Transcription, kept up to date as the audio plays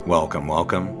Welcome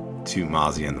to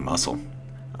Mozzie and the Muscle,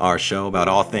 our show about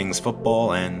all things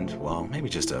football and, well, maybe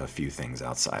just a few things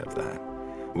outside of that.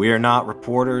 We are not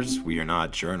reporters, we are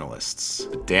not journalists,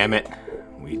 but damn it,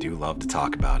 we do love to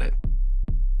talk about it.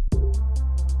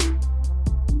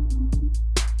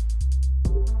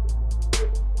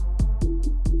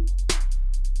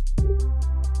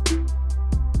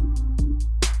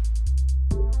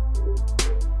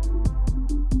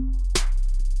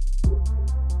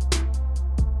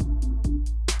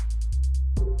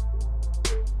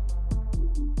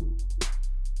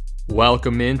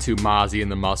 Welcome into Mozzie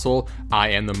and the Muscle. I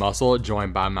am the Muscle,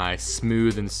 joined by my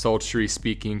smooth and sultry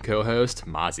speaking co-host,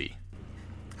 Mozzie.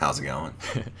 How's it going?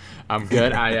 I'm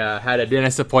good. I had a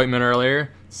dentist appointment earlier,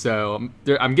 so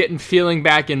I'm getting feeling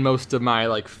back in most of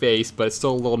my face, but it's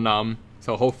still a little numb.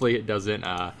 So hopefully it doesn't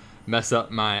mess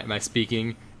up my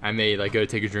speaking. I may go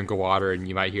take a drink of water, and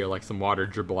you might hear some water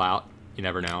dribble out. You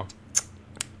never know.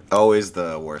 Always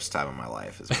the worst time of my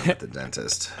life is when I'm at the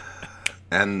dentist.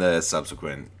 And the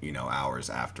subsequent, hours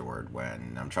afterward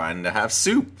when I'm trying to have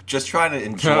soup. Just trying to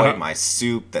enjoy my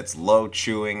soup that's low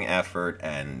chewing effort,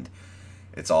 and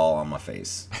it's all on my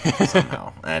face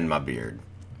somehow. And my beard.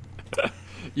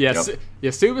 Yes. Yep.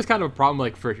 Yeah, soup is kind of a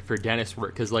problem for dentist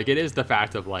work, because it is the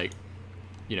fact of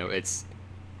it's,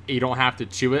 you don't have to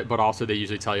chew it, but also they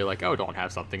usually tell you oh, don't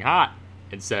have something hot.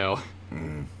 And so...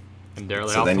 And they're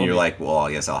so then you're well,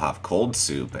 I guess I'll have cold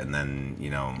soup, and then,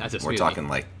 we're talking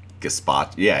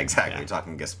gazpacho. Yeah, exactly. Yeah. We're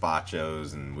talking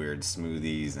gazpachos and weird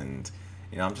smoothies, and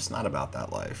I'm just not about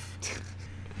that life.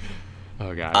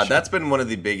 Oh gosh, that's been one of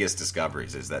the biggest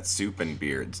discoveries, is that soup and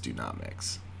beards do not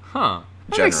mix. Huh?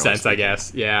 That makes sense, I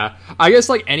guess. Yeah, I guess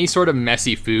any sort of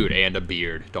messy food and a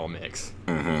beard don't mix.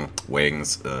 Mm-hmm.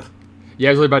 Wings. Ugh. Yeah,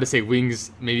 I was really about to say wings.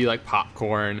 Maybe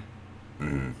popcorn.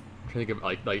 Mm-hmm. I think of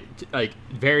like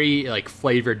very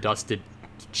flavored dusted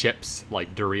chips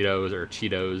like Doritos or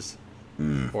Cheetos.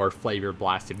 Or flavor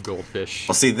blasted goldfish.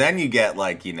 Well, see, then you get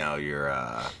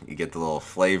you get the little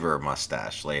flavor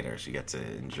mustache later, so you get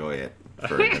to enjoy it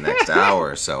for the next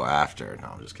hour or so after. No,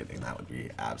 I'm just kidding. That would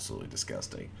be absolutely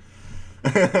disgusting.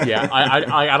 Yeah,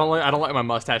 I don't let my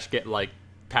mustache get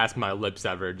past my lips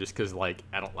ever, just because I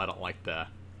don't like the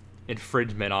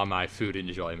infringement on my food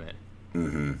enjoyment.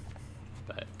 Mm-hmm.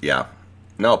 But yeah.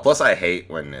 No, plus I hate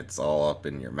when it's all up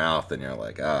in your mouth and you're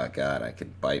like, oh, God, I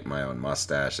could bite my own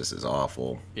mustache. This is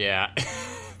awful. Yeah.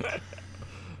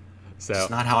 So it's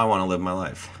not how I want to live my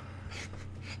life.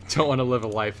 Don't want to live a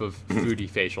life of foodie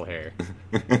facial hair.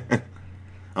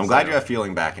 I'm glad you have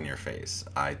feeling back in your face.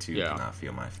 I, too, cannot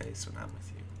feel my face when I'm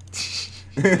with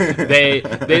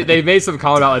you. They made some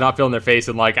comment about not feeling their face,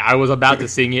 and I was about to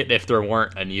sing it if there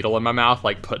weren't a needle in my mouth,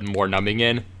 putting more numbing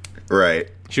in. Right.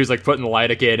 She was putting the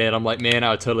Lidocaine in. I'm like, man,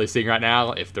 I would totally sing right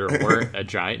now if there weren't a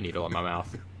giant needle in my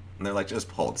mouth. And they're just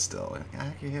hold still. I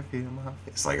can't feel my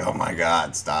face. Oh my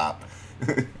God, stop.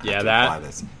 Yeah,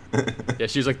 that. Yeah,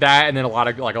 she was like that, and then a lot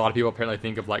of people apparently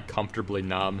think of comfortably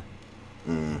numb.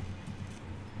 Mm.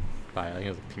 By I think it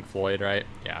was Pink Floyd, right?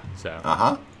 Yeah. So.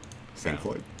 Pink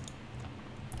Floyd.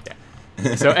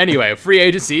 Yeah. So anyway, free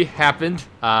agency happened.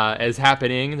 Is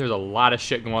happening. There's a lot of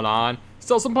shit going on.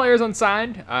 Still some players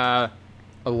unsigned.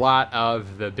 A lot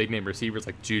of the big name receivers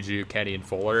like Juju, Kenny, and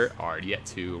Fuller are yet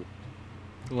to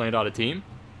land on a team.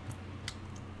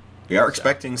 We are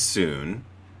expecting soon.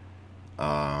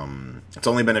 It's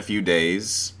only been a few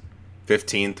days.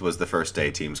 15th was the first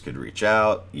day teams could reach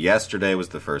out. Yesterday was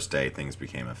the first day things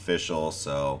became official.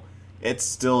 So it's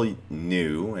still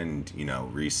new and,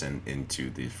 recent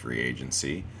into the free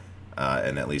agency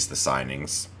and at least the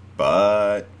signings.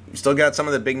 But you still got some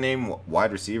of the big name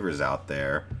wide receivers out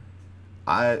there.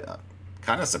 I'm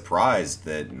kind of surprised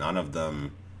that none of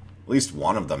them, at least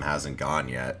one of them, hasn't gone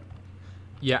yet.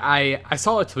 Yeah, I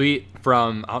saw a tweet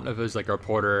from, I don't know if it was a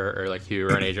reporter or you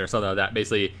or an agent or something like that.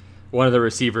 Basically, one of the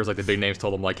receivers, the big names,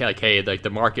 told them hey, the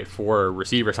market for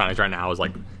receiver signings right now is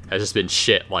has just been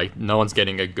shit. No one's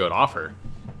getting a good offer.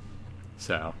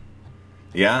 So.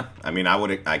 Yeah, I mean,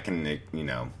 I can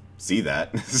see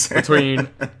that. Between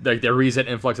the recent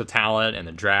influx of talent and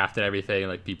the draft and everything,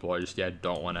 people are just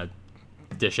don't want to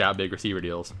dish out big receiver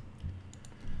deals.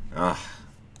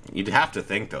 You'd have to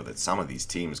think though that some of these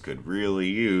teams could really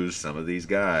use some of these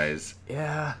guys.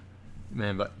 Yeah,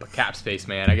 man, but cap space,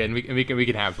 man. Again, we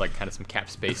can have kind of some cap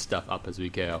space stuff up as we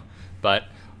go. But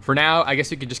for now, I guess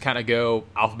we could just kind of go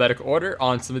alphabetical order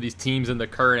on some of these teams and the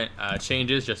current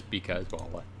changes, just because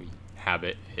we have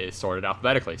it is sorted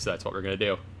alphabetically, so that's what we're gonna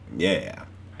do. Yeah. All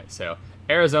right, so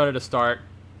Arizona to start.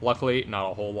 Luckily, not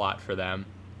a whole lot for them.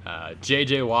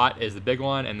 J.J. Watt is the big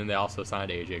one, and then they also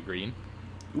signed A.J. Green.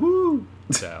 Woo!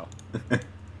 So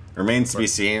Remains to be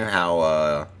seen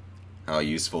how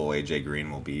useful AJ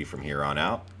Green will be from here on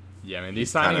out. Yeah, I mean,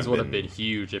 these signings would have been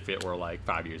huge if it were like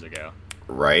 5 years ago.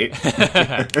 Right?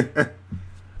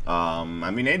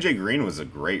 I mean, AJ Green was a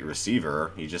great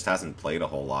receiver. He just hasn't played a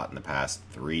whole lot in the past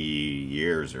 3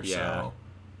 years or so.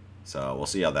 So we'll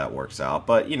see how that works out.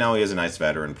 But, he has a nice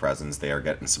veteran presence. They are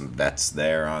getting some vets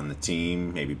there on the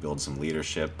team. Maybe build some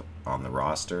leadership on the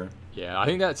roster. Yeah, I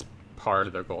think that's part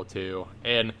of their goal, too.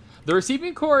 And the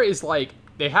receiving core is like,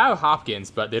 they have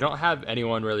Hopkins, but they don't have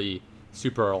anyone really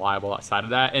super reliable outside of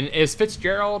that. And is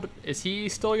Fitzgerald, is he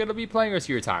still going to be playing or is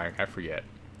he retiring? I forget.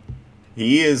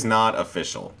 He is not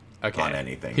official on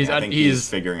anything. I think he's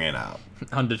figuring it out.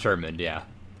 Undetermined, yeah.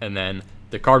 And then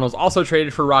the Cardinals also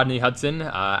traded for Rodney Hudson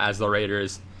as the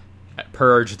Raiders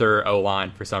purged their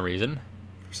O-line for some reason.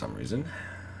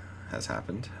 Has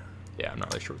happened. Yeah, I'm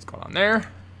not really sure what's going on there.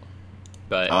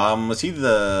 But was he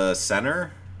the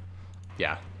center?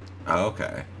 Yeah. Oh,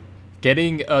 okay.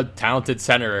 Getting a talented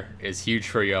center is huge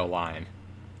for your line.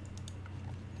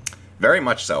 Very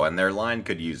much so, and their line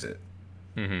could use it.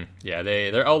 Mm-hmm. Yeah,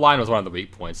 their O-line was one of the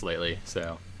weak points lately,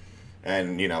 so.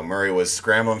 And, Murray was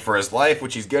scrambling for his life,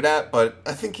 which he's good at, but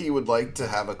I think he would like to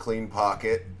have a clean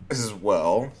pocket as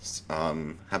well.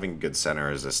 Having a good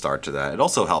center is a start to that. It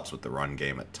also helps with the run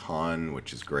game a ton,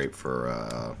 which is great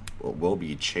for what will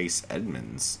be Chase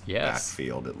Edmonds'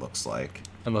 backfield, it looks like.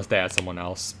 Unless they add someone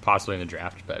else, possibly in the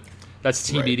draft, but that's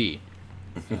TBD.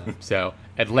 Right. So,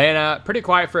 Atlanta, pretty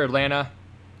quiet for Atlanta.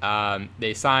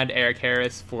 They signed Eric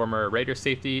Harris, former Raiders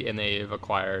safety, and they've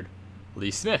acquired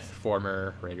Lee Smith,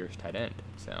 former Raiders tight end.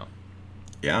 So,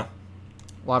 yeah,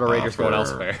 a lot of Raiders going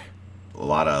elsewhere. A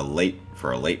lot of late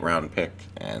round pick,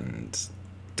 and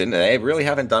they really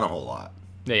haven't done a whole lot.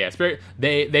 Yeah,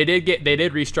 they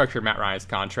did restructure Matt Ryan's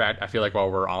contract. I feel like while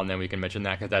we're on them, we can mention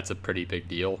that because that's a pretty big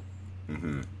deal.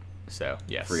 Mm-hmm. So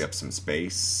yes, free up some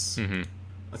space. Mm-hmm.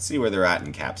 Let's see where they're at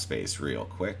in cap space real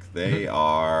quick. They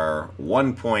are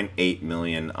 $1.8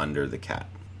 million under the cap.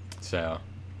 So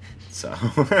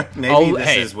maybe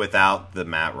this is without the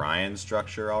Matt Ryan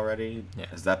structure already. Yeah.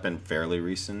 Has that been fairly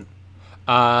recent?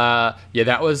 Yeah,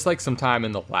 that was like sometime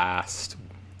in the last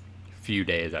few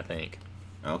days, I think.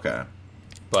 Okay.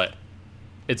 But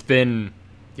it's been,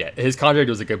 his contract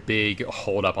was like a big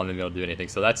hold up on them being able to do anything.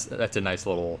 So that's a nice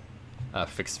little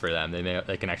fix for them.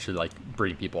 They can actually like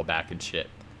bring people back and shit.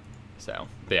 So,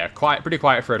 but yeah, pretty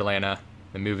quiet for Atlanta.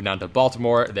 Then moving down to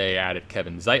Baltimore, they added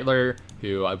Kevin Zeitler,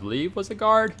 who I believe was a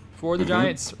guard for the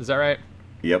Giants. Is that right?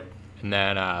 Yep. And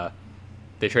then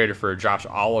they traded for Josh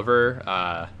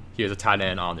Oliver. He was a tight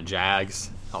end on the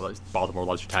Jags. Baltimore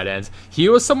loves your tight ends. He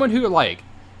was someone who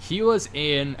he was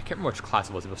in, I can't remember which class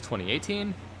it was. It was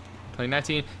 2018,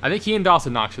 2019. I think he and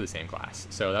Dawson Knox were the same class.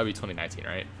 So that would be 2019,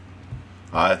 right?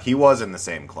 He was in the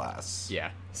same class. Yeah.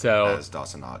 So as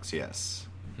Dawson Knox, yes.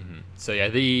 Mm-hmm. So yeah,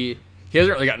 he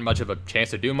hasn't really gotten much of a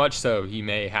chance to do much, so he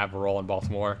may have a role in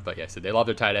Baltimore. But yeah, so they love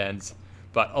their tight ends.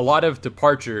 But a lot of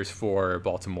departures for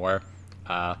Baltimore.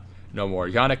 No more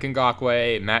Yannick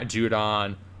Ngakoue, Matt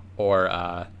Judon,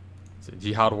 or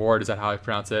Jihad Ward. Is that how I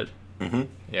pronounce it? Mm-hmm.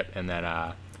 Yep. And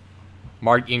then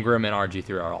Mark Ingram and RG3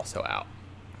 are also out.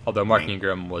 Although Mark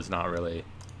Ingram was not really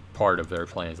part of their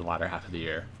plans the latter half of the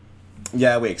year.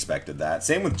 Yeah, we expected that.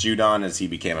 Same with Judon as he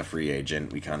became a free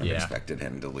agent. We kind of expected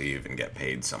him to leave and get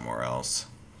paid somewhere else.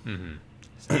 Mm-hmm.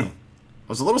 So. I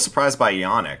was a little surprised by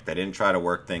Yannick. They didn't try to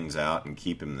work things out and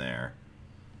keep him there.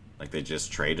 Like they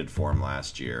just traded for him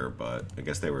last year, but I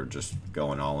guess they were just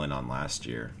going all in on last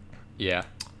year. Yeah,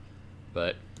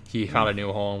 but he found a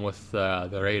new home with the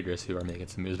Raiders, who are making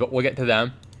some moves. But we'll get to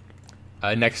them.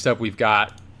 Next up, we've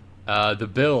got the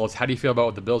Bills. How do you feel about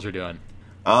what the Bills are doing?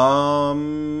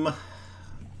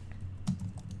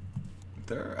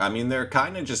 They're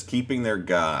kind of just keeping their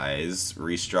guys,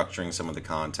 restructuring some of the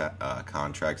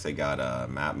contracts. They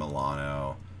got Matt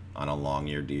Milano on a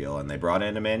long-year deal, and they brought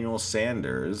in Emmanuel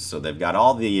Sanders. So they've got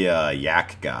all the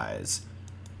yak guys.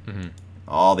 Mm-hmm.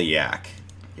 All the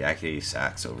Yakety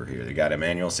sacks over here. They got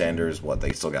Emmanuel Sanders.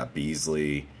 They still got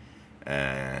Beasley.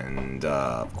 And,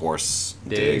 of course,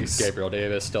 Diggs. Gabriel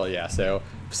Davis still, yeah. So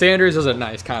Sanders is a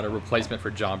nice kind of replacement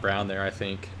for John Brown there, I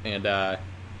think. And,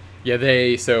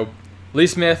 so Lee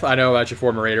Smith, I know about your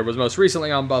former Raider, was most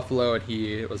recently on Buffalo, and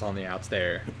he was on the outs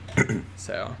there.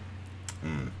 So.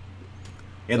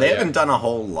 Yeah, they haven't done a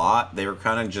whole lot. They were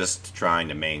kind of just trying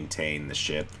to maintain the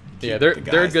ship. Yeah, they're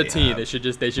a good team. They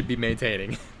should be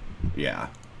maintaining. Yeah.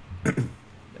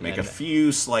 Make a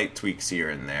few slight tweaks here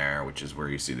and there, which is where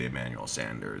you see the Emmanuel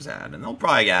Sanders add. And they'll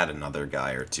probably add another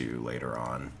guy or two later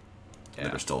on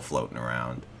that are still floating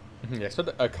around. Yeah, expect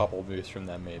a couple moves from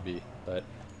them maybe. But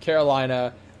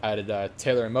Carolina, Added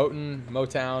Taylor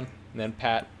Motown, and then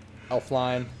Pat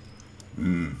Elfline.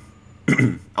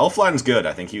 Elfline's good.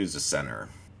 I think he was a center.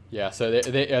 Yeah, so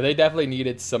they definitely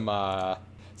needed some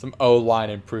O-line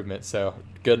improvement. So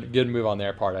good move on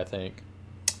their part, I think.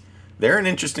 They're an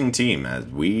interesting team, as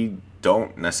we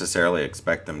don't necessarily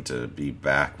expect them to be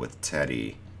back with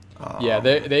Teddy. Yeah,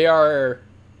 they are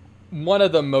one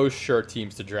of the most sure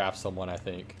teams to draft someone, I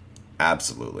think.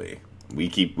 Absolutely.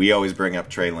 We always bring up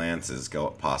Trey Lance as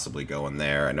possibly going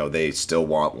there. I know they still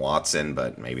want Watson,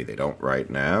 but maybe they don't right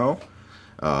now.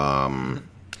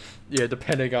 Yeah,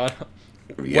 depending on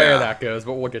where that goes,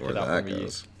 but we'll get to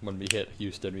that when we hit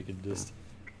Houston. We can just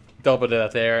delve into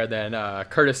that there. And then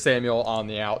Curtis Samuel on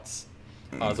the outs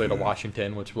on his way to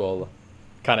Washington, which we'll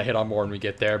kind of hit on more when we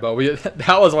get there. But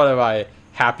that was one of my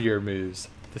happier moves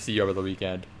to see over the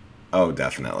weekend. Oh,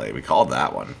 definitely. We called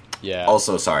that one. Yeah.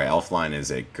 Also, sorry, Elfline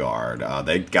is a guard.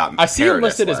 They got. I see him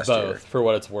listed as both, year. for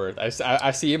what it's worth.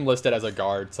 I see him listed as a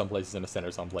guard some places and a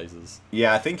center some places.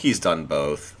 Yeah, I think he's done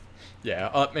both. Yeah,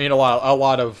 I mean a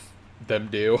lot of them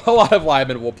do. A lot of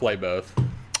linemen will play both.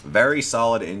 Very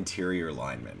solid interior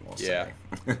lineman, we'll say.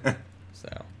 So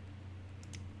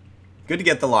good to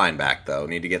get the line back, though.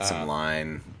 Need to get some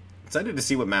line. Excited to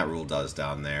see what Matt Rule does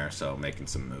down there. So making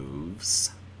some moves.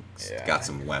 Yeah. Got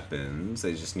some weapons.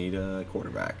 They just need a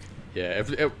quarterback. Yeah,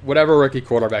 if whatever rookie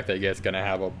quarterback they get is going to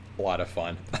have a lot of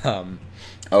fun.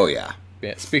 Oh, yeah.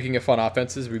 Speaking of fun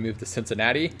offenses, we moved to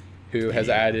Cincinnati, who has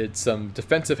added some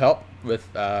defensive help with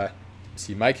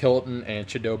Mike Hilton and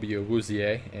Chidobe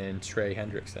Awuzie and Trey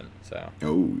Hendrickson. So.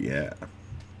 Oh, yeah.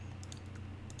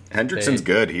 Hendrickson's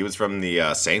good. He was from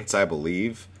the Saints, I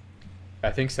believe. I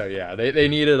think so, yeah. They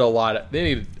needed a lot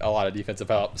of defensive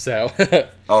help, so.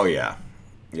 Oh, yeah.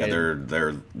 Yeah,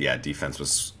 their defense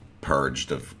was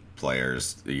purged of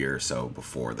players a year or so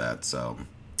before that. So,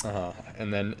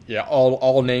 and then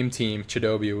all name team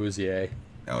Chidobe Awuzie.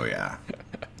 Oh yeah,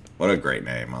 what a great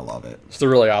name! I love it. It's a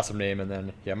really awesome name. And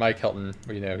then Mike Hilton,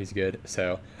 he's good.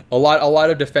 So a lot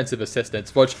of defensive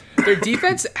assistance, which their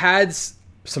defense has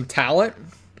some talent,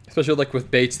 especially like with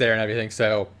Bates there and everything.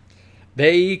 So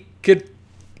they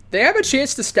have a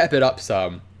chance to step it up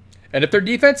some. And if their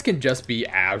defense can just be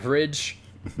average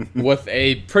with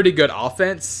a pretty good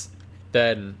offense,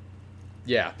 then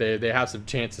they have some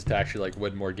chances to actually like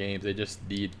win more games. They just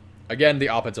need, again, the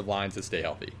offensive lines to stay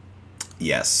healthy.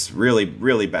 Yes, really,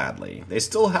 really badly. They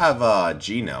still have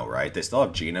Geno, right? They still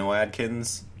have Geno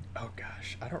Adkins. Oh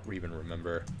gosh, I don't even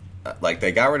remember.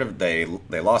 They got rid of they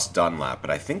lost Dunlap,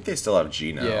 but I think they still have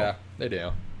Geno. Yeah, they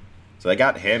do. So they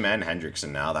got him and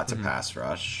Hendrickson now. That's a pass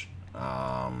rush.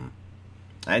 And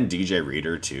DJ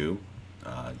Reader too.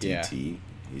 DT.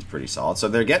 He's pretty solid. So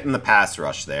they're getting the pass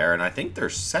rush there, and I think their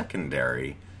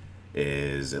secondary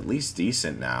is at least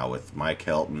decent now with Mike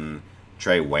Hilton.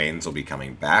 Trey Waynes will be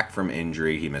coming back from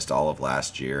injury. He missed all of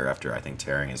last year after, I think,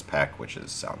 tearing his pec, which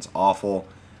sounds awful.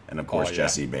 And, of course,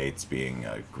 Jesse Bates being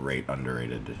a great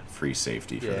underrated free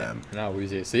safety for them. Not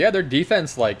easy. So, their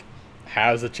defense,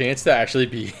 has a chance to actually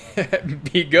be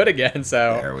good again.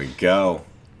 So there we go.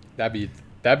 That'd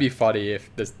be funny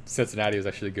if the Cincinnati was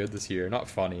actually good this year. Not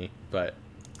funny, but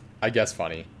I guess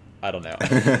funny. I don't know.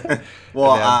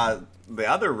 Well, the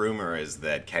other rumor is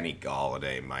that Kenny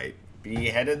Golladay might be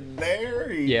headed there.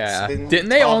 Didn't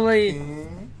they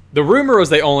the rumor was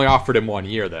they only offered him 1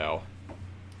 year, though.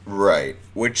 Right.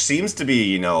 Which seems to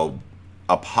be,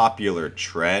 a popular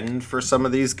trend for some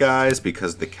of these guys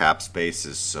because the cap space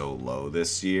is so low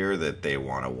this year that they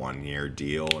want a 1-year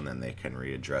deal and then they can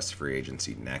readdress free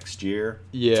agency next year.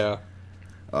 Yeah.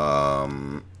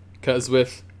 Because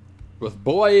with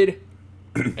Boyd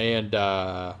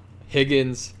and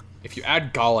Higgins, if you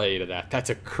add Golladay to that's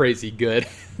a crazy good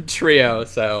trio.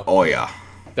 So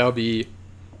that would be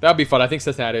fun. I think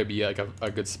Cincinnati would be like a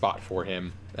good spot for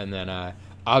him. And then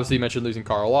obviously you mentioned losing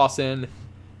Carl Lawson,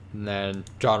 and then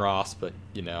John Ross, but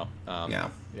yeah.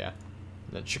 And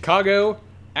then Chicago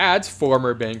adds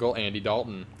former Bengal Andy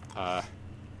Dalton,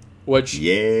 which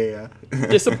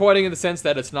disappointing in the sense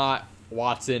that it's not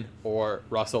Watson or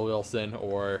Russell Wilson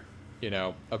or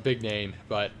a big name,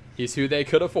 but he's who they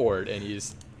could afford, and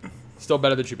he's still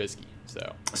better than Trubisky.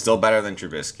 So still better than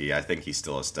Trubisky. I think he's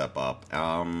still a step up.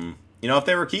 If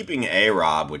they were keeping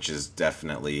A-Rob, which is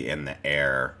definitely in the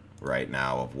air right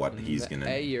now of what he's going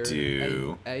to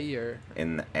do.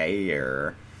 In the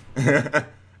air.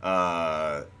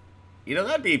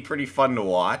 That'd be pretty fun to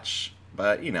watch.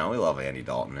 But, we love Andy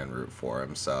Dalton and root for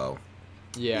him. So,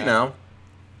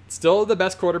 Still the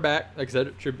best quarterback, like I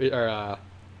said,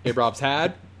 A-Rob's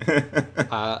had.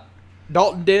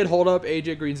 Dalton did hold up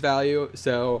AJ Green's value,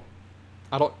 so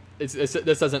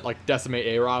this doesn't like decimate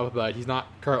A-Rob, but he's not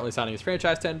currently signing his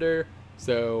franchise tender,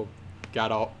 so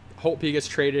gotta hope he gets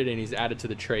traded and he's added to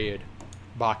the trade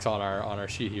box on our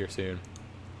sheet here soon.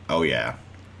 Oh yeah,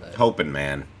 hoping,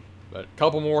 man. But a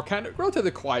couple more kind of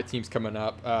relatively quiet teams coming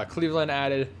up. Cleveland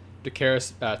added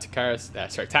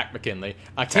Takk McKinley.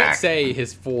 I can't say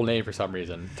his full name for some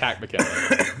reason. Takk McKinley.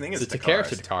 I think it's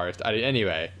Takarist.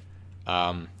 Anyway,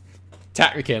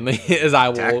 Takk McKinley, as I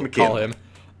will call him,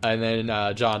 and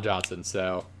then John Johnson.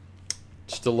 So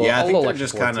just a little. Yeah, I think they're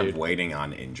just kind of waiting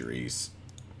on injuries.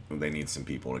 They need some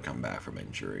people to come back from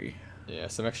injury. Yeah,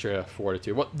 some extra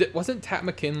fortitude. Wasn't Takk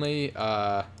McKinley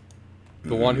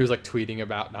the one who's like tweeting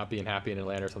about not being happy in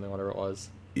Atlanta or something, whatever it was?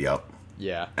 Yep.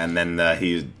 Yeah. And then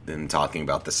he's been talking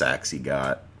about the sacks he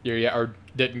got. Yeah, or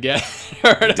didn't get.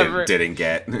 Or whatever. Didn't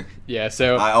get. Yeah,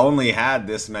 so. I only had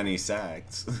this many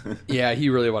sacks. Yeah, he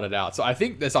really wanted out. So I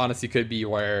think this honestly could be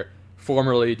where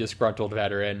formerly disgruntled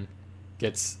veteran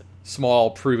gets small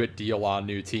prove-it deal on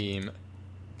new team,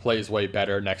 plays way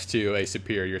better next to a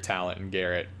superior talent in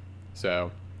Garrett.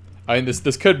 So I mean,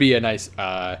 this could be a nice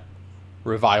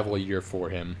revival year for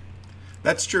him.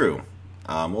 That's true.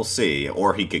 We'll see.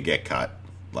 Or he could get cut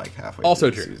like halfway also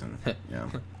through the season. Yeah.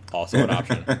 Also an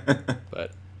option.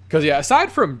 But because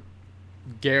aside from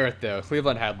Garrett though,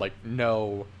 Cleveland had like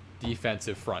no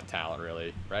defensive front talent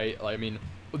really, right? Like, I mean,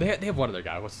 they have one other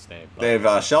guy. What's his name? They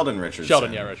have Sheldon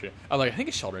Richardson. Richardson. I think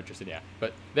it's Sheldon Richardson. Yeah,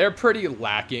 but they're pretty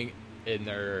lacking in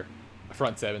their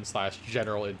front seven /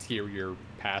 general interior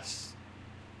pass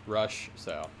rush.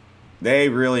 So they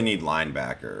really need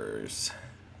linebackers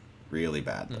really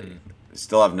badly. Mm-hmm. They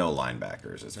still have no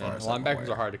linebackers as far as linebackers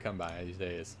are hard to come by these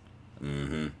days.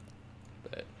 Mm-hmm.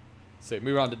 But so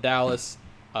move on to Dallas.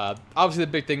 Obviously,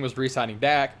 the big thing was re-signing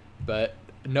Dak, but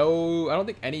I don't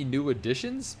think any new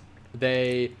additions.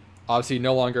 They obviously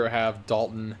no longer have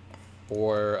Dalton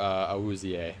or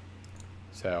Awuzie.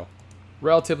 So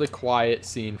relatively quiet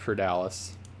scene for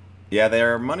Dallas. Yeah,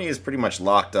 their money is pretty much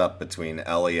locked up between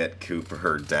Elliott,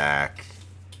 Cooper, Dak,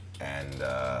 and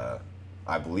I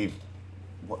believe.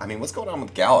 I mean, what's going on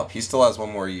with Gallup? He still has one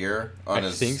more year on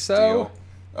his deal. I think so.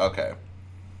 Okay.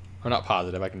 I'm not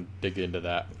positive. I can dig into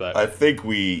that, but I think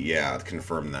we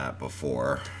confirmed that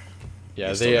before.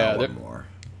 Yeah,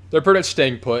 they're pretty much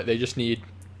staying put. They just need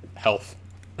health.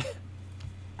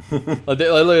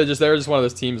 They're just one of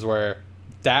those teams where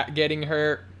Dak getting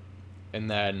hurt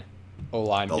and then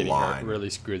O-line getting hurt really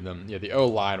screwed them. Yeah, the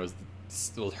O-line was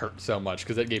hurt so much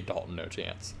because it gave Dalton no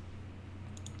chance.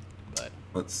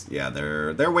 But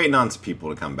they're waiting on some people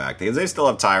to come back because they still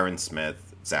have Tyron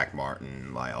Smith, Zach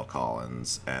Martin, Lyle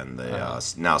Collins, and the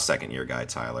now second-year guy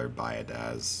Tyler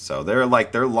Biadasz. So their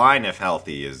line, if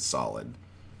healthy, is solid.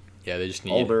 Yeah, they just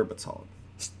need older but solid.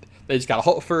 They just got to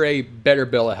hope for a better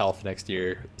bill of health next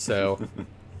year. So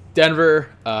Denver.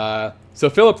 So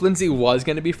Philip Lindsay was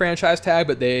going to be franchise tag,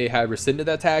 but they have rescinded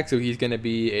that tag, so he's going to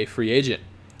be a free agent,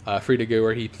 free to go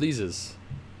where he pleases.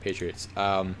 Patriots.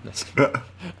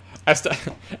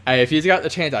 If he's got the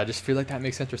chance, I just feel like that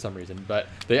makes sense for some reason. But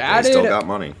they still got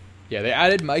money. Yeah, they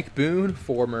added Mike Boone,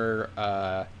 former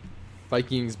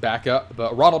Vikings backup,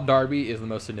 but Ronald Darby is the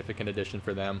most significant addition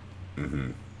for them.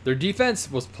 Mm-hmm. Their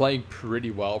defense was playing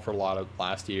pretty well for a lot of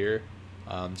last year.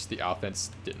 Just the offense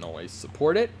didn't always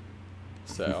support it.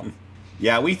 So,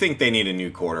 yeah, we think they need a new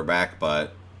quarterback,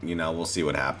 but we'll see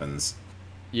what happens.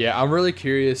 Yeah, I'm really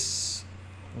curious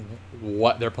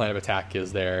what their plan of attack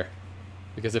is there,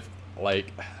 because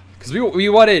we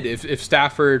wanted if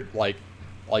Stafford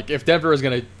if Denver was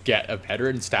gonna get a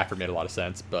veteran, Stafford made a lot of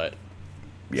sense, but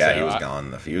yeah, he was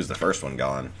gone. He was the first one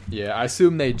gone. Yeah, I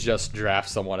assume they just draft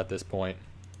someone at this point.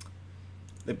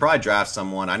 They probably draft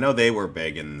someone. I know they were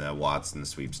big in the Watson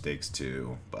sweepstakes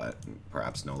too, but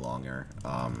perhaps no longer.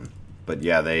 But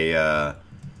yeah, they. I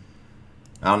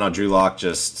don't know. Drew Lock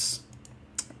just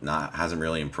hasn't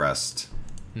really impressed.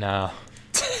 No.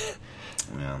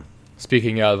 Yeah.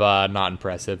 Speaking of not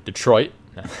impressive, Detroit.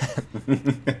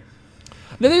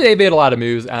 They made a lot of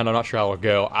moves, and I'm not sure how it'll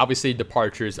go. Obviously,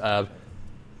 departures of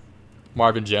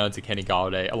Marvin Jones and Kenny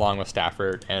Golladay, along with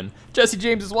Stafford and Jesse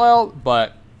James as well,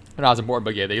 but not as important.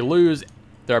 But yeah, they lose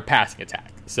their passing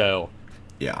attack. So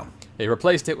yeah, they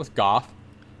replaced it with Goff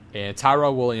and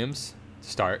Tyrell Williams to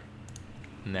start.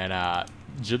 And then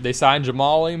they signed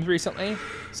Jamal Williams recently,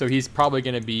 so he's probably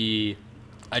going to be,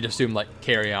 I'd assume,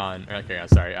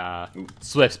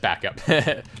 Swift's backup.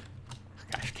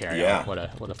 Gosh, carry on. What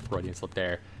a Freudian slip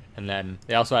there. And then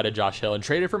they also added Josh Hill and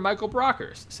traded for Michael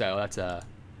Brockers. So that's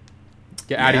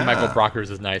adding Michael Brockers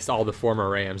is nice. All the former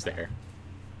Rams there.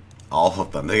 All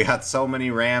of them. They got so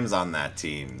many Rams on that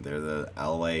team. They're the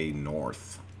LA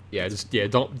North.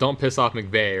 Don't piss off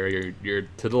McVay or you're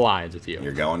to the Lions with you.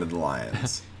 You're going to the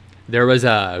Lions. There was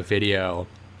a video,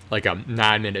 like a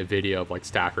 9-minute video of like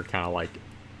Stafford kind of like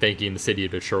thanking the city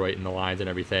of Detroit and the Lions and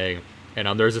everything.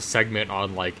 And there's a segment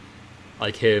on like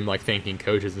him like thanking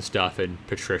coaches and stuff, and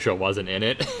Patricia wasn't in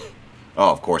it. Oh,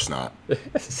 of course not.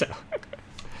 So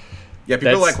yeah,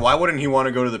 people are like, why wouldn't he want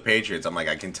to go to the Patriots? I'm like,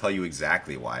 I can tell you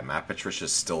exactly why. Matt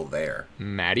Patricia's still there.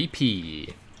 Matty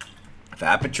P.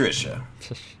 Fat Patricia.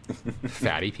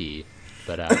 Fatty P.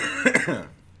 But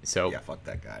so yeah, fuck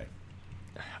that guy.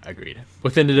 Agreed.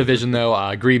 Within the division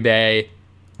though, Green Bay,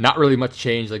 not really much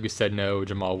change. Like we said, no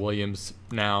Jamal Williams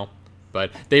now.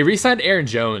 But they re-signed Aaron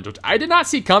Jones, which I did not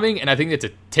see coming, and I think it's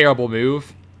a terrible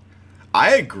move.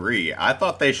 I agree. I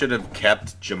thought they should have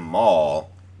kept Jamal,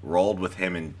 rolled with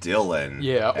him and Dillon.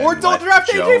 Yeah, or don't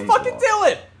draft AJ fucking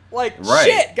Dillon. Like,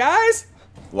 shit, guys.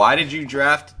 Why did you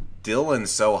draft Dillon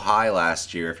so high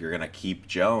last year if you're going to keep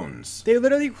Jones? They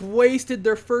literally wasted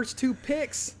their first 2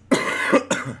 picks.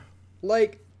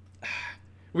 Like,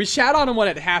 we shat on him when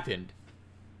it happened.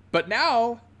 But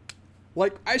now,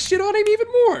 like, I shit on him even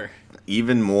more.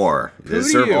 Even more. They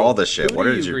deserve all the shit. What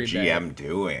is your GM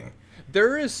doing?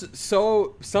 There is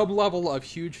some level of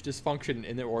huge dysfunction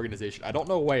in their organization. I don't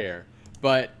know where,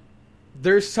 but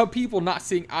there's some people not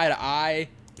seeing eye to eye.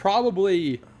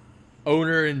 Probably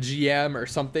owner and GM or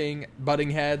something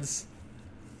butting heads.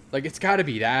 Like, it's got to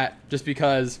be that, just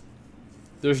because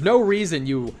there's no reason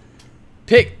you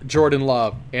pick Jordan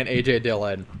Love and AJ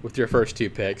Dillon with your first 2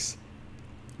 picks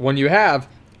when you have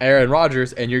Aaron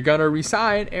Rodgers, and you're gonna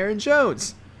re-sign Aaron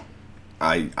Jones.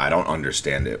 I don't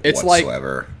understand it it's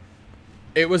whatsoever.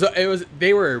 Like,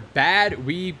 they were bad.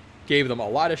 We gave them a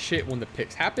lot of shit when the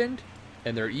picks happened,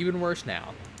 and they're even worse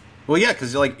now. Well, yeah,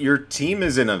 because like your team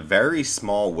is in a very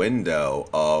small window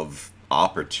of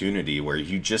opportunity where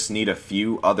you just need a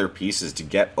few other pieces to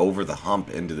get over the hump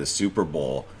into the Super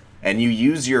Bowl, and you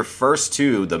use your first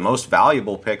 2, the most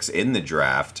valuable picks in the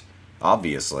draft,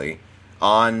 obviously,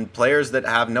 on players that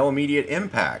have no immediate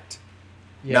impact.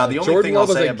 Yeah, now, the only Jordan thing Love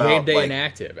I'll say was about game day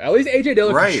inactive. At least AJ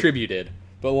Dillon contributed,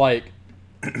 but like,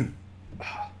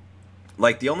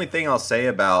 the only thing I'll say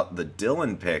about the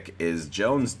Dillon pick is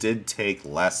Jones did take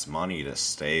less money to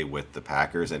stay with the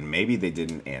Packers, and maybe they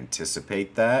didn't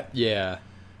anticipate that. Yeah,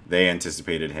 they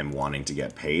anticipated him wanting to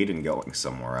get paid and going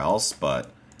somewhere else,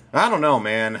 but I don't know,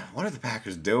 man. What are the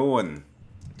Packers doing,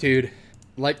 dude?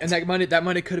 Like, and that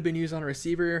money could have been used on a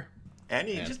receiver.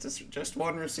 Just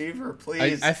one receiver,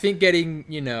 please. I think getting,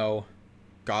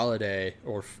 Galladay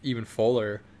or even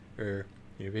Fuller or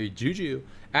maybe Juju,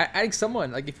 adding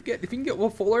someone, like, if you can get Will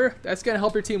Fuller, that's gonna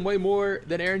help your team way more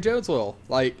than Aaron Jones will.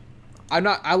 Like, I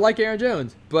like Aaron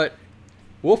Jones, but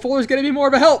Will Fuller's gonna be more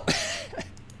of a help.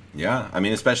 Yeah, I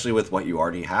mean, especially with what you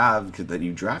already have that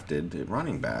you drafted at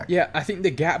running back. Yeah, I think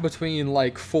the gap between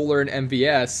like Fuller and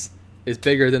MVS is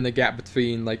bigger than the gap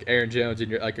between like Aaron Jones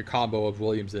and a combo of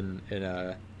Williams and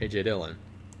AJ Dillon.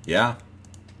 Yeah,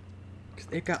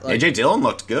 they got AJ Dillon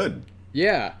looked good.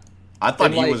 Yeah, I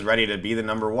thought he was ready to be the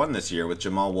number 1 this year with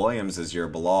Jamal Williams as your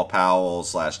Bilal Powell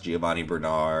 / Giovanni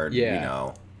Bernard.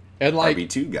 And like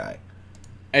RB2 guy.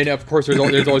 And of course,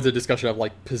 there's always a discussion of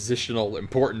like positional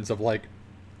importance of like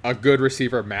a good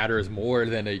receiver matters more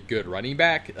than a good running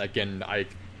back. Again,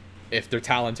 if their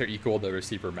talents are equal, the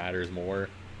receiver matters more.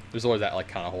 There's always that like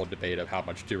kind of whole debate of how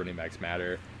much do running backs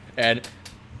matter. And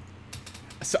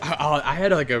so I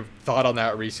had like a thought on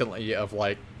that recently of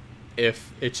like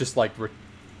if it's just like gosh,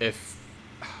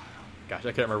 I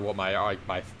can't remember what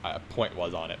my point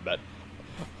was on it, but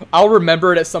I'll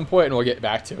remember it at some point and we'll get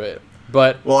back to it.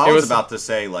 But I was about to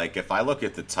say, like, if I look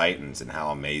at the Titans and how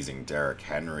amazing Derrick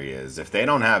Henry is, if they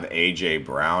don't have A.J.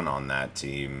 Brown on that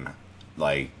team,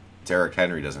 like, Derrick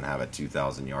Henry doesn't have a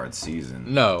 2,000-yard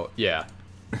season. No, yeah.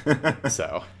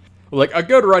 So, like, a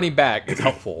good running back is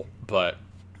helpful, but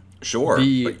sure.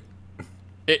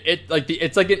 It's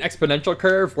like an exponential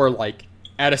curve where, like,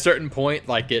 at a certain point,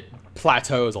 like, it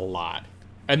plateaus a lot.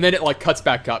 And then it, like, cuts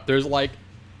back up.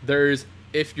 There's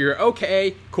if you're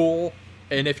okay, cool.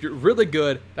 And if you're really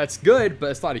good, that's good,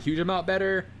 but it's not a huge amount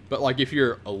better. But, like, if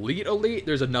you're elite,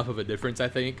 there's enough of a difference, I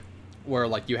think, where,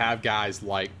 like, you have guys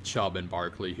like Chubb and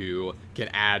Barkley who can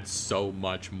add so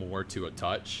much more to a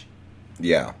touch.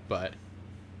 Yeah. But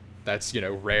that's,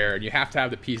 rare, and you have to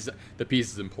have the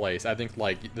pieces in place. I think,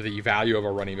 like, the value of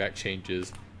a running back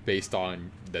changes based on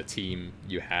the team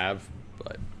you have,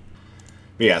 but...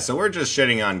 Yeah, so we're just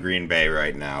shitting on Green Bay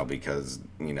right now because,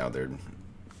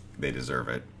 they deserve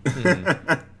it.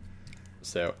 Mm-hmm.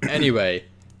 So, anyway,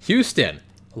 Houston,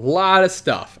 a lot of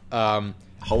stuff.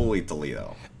 Holy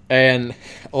Toledo. And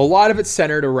a lot of it's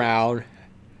centered around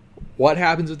what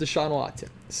happens with Deshaun Watson.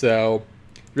 So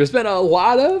there's been a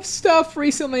lot of stuff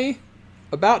recently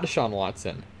about Deshaun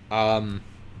Watson. I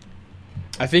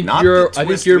think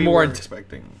you're more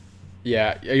expecting.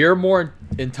 Yeah, you're more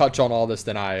in touch on all this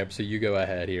than I am, so you go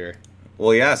ahead here.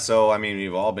 Well, yeah, so, I mean,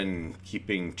 we've all been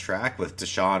keeping track with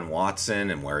Deshaun Watson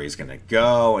and where he's going to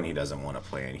go, and he doesn't want to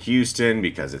play in Houston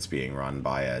because it's being run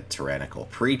by a tyrannical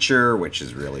preacher, which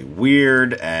is really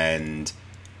weird. And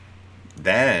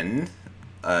then,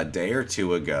 a day or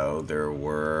two ago, there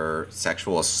were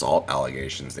sexual assault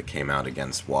allegations that came out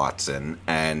against Watson,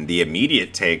 and the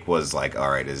immediate take was like, all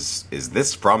right, is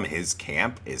this from his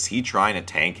camp? Is he trying to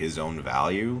tank his own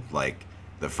value? Like,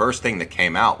 the first thing that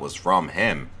came out was from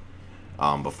him.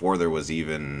 Before there was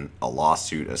even a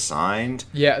lawsuit assigned.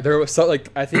 Yeah, there was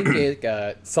I think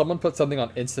someone put something on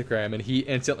Instagram and he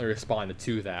instantly responded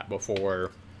to that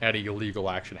before any legal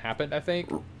action happened, I think.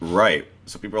 Right.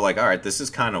 So people are like, all right, this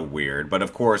is kind of weird. But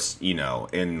of course,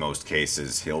 in most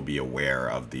cases, he'll be aware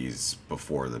of these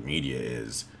before the media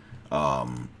is,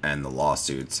 and the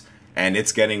lawsuits. And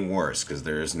it's getting worse because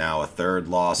there's now a third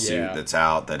lawsuit that's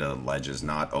out that alleges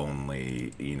not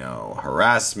only,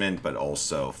 harassment, but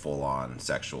also full-on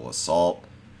sexual assault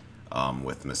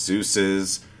with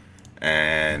masseuses.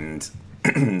 And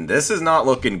this is not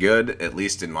looking good, at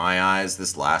least in my eyes.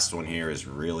 This last one here is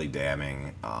really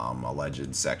damning.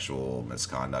 Alleged sexual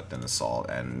misconduct and assault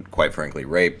and, quite frankly,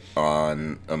 rape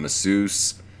on a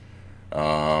masseuse.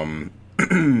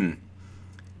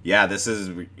 Yeah,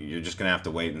 you're just going to have to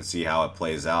wait and see how it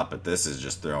plays out, but this is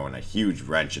just throwing a huge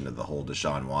wrench into the whole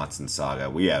Deshaun Watson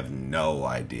saga. We have no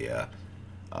idea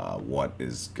what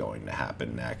is going to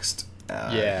happen next.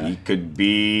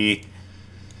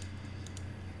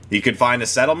 He could find a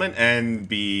settlement and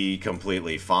be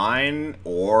completely fine,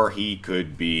 or he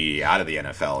could be out of the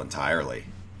NFL entirely.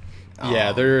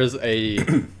 Yeah, there is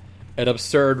an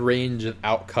absurd range of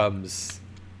outcomes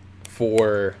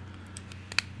for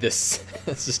this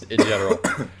just in general,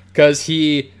 because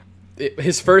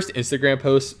his first Instagram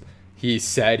post, he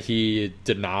said he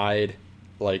denied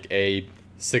like a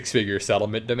 6-figure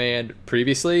settlement demand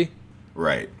previously,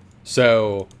 right?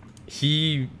 So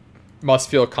he must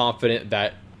feel confident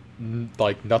that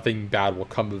like nothing bad will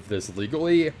come of this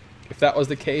legally, if that was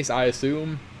the case, I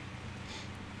assume.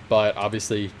 But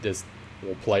obviously this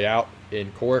will play out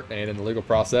in court and in the legal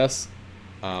process.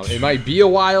 It might be a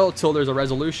while till there's a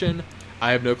resolution.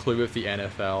 I have no clue if the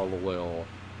NFL will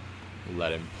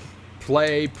let him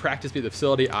practice at the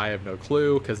facility. I have no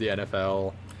clue because the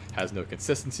NFL has no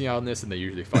consistency on this and they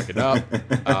usually fuck it up.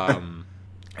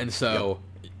 And so,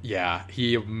 yeah,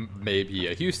 he may be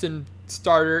a Houston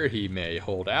starter. He may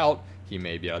hold out. He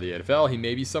may be out of the NFL. He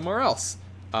may be somewhere else.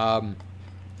 I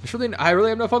really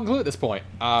have no fucking clue at this point.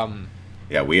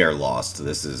 Yeah, we are lost.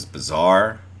 This is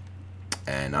bizarre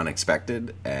and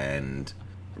unexpected and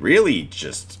really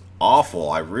just awful.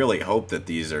 I really hope that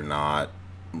these are not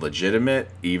legitimate,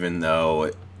 even though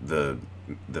the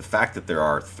fact that there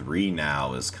are 3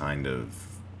 now is kind of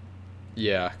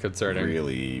concerning.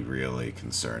 Really, really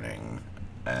concerning.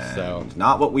 And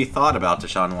not what we thought about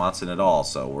Deshaun Watson at all.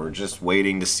 So we're just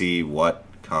waiting to see what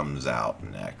comes out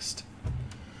next.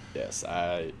 Yes,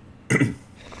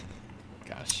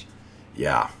 gosh.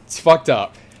 Yeah. It's fucked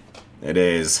up. It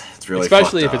is. It's really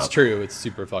especially fucked if it's true. It's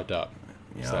super fucked up.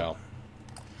 Yeah. So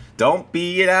don't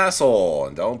be an asshole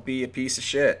and don't be a piece of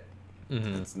shit.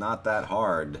 Mm-hmm. It's not that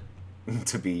hard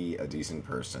to be a decent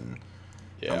person.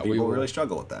 Yeah, some people really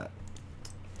struggle with that.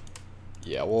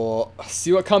 Yeah, we'll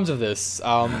see what comes of this.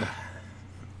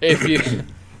 If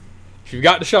you've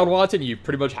got Deshaun Watson, you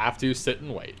pretty much have to sit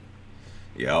and wait.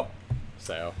 Yep.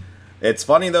 So it's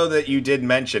funny though that you did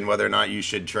mention whether or not you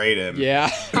should trade him.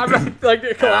 Yeah, I'm like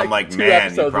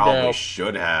man, you probably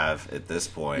should have at this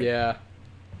point. Yeah.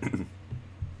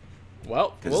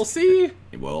 Well, we'll see.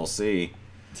 We'll see.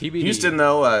 TBD. Houston,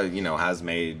 though, has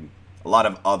made a lot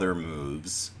of other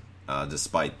moves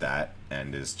despite that,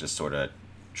 and is just sort of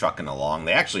trucking along.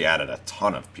 They actually added a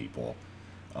ton of people.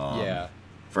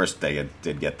 First, they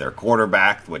did get their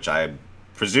quarterback, which I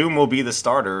presume will be the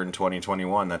starter in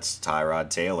 2021. That's Tyrod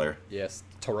Taylor. Yes,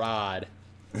 Tyrod.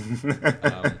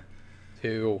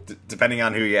 Who? Depending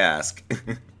on who you ask.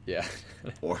 Yeah.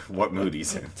 Or what mood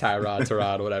he's in.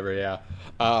 Tyrod, whatever, yeah.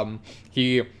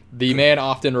 The man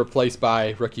often replaced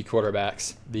by rookie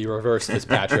quarterbacks, the reverse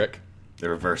Fitzpatrick. The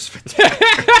reverse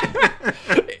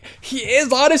Fitzpatrick. He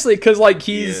is, honestly, because, like,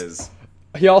 he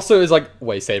also is, like,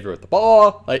 way safer with the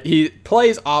ball. Like, he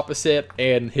plays opposite,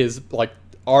 and his, like,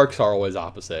 arcs are always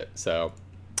opposite, so.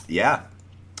 Yeah.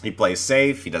 He plays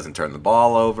safe. He doesn't turn the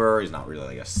ball over. He's not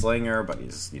really, like, a slinger, but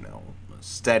he's,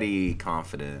 steady,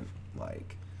 confident,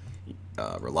 like...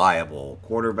 reliable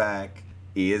quarterback.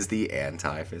 He is the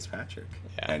anti-Fitzpatrick.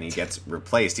 Yeah. And he gets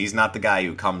replaced. He's not the guy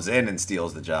who comes in and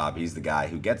steals the job. He's the guy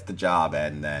who gets the job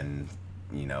and then,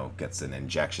 gets an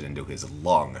injection into his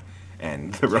lung.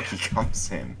 And the rookie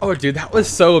comes in. Oh, dude, that was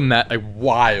so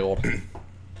wild.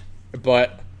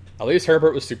 But at least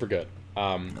Herbert was super good.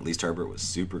 At least Herbert was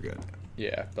super good.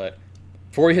 Yeah, but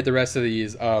before we hit the rest of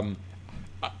these, I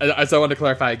just want to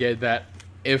clarify again that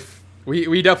if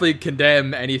we definitely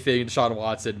condemn anything Deshaun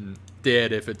Watson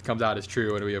did if it comes out as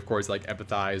true, and we of course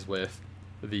empathize with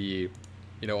the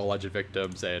alleged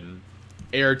victims and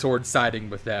err towards siding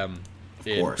with them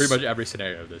in pretty much every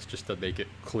scenario of this, just to make it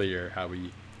clear how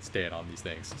we stand on these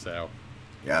things. So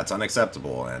yeah, it's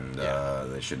unacceptable, and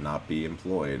they should not be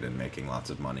employed and making lots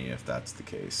of money if that's the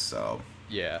case. So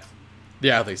yeah,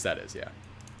 at least that is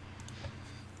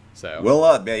So we'll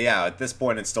at this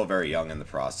point it's still very young in the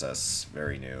process,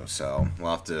 very new. So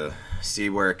we'll have to see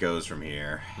where it goes from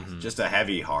here. Just a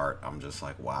heavy heart. I'm just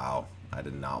like, wow, I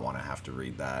did not want to have to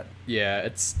read that. Yeah,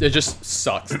 it just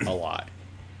sucks a lot.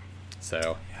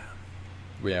 So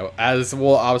as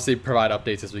we'll obviously provide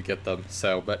updates as we get them.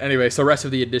 So, but anyway, so rest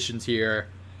of the additions here,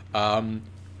 a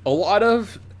lot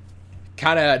of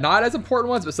kind of not as important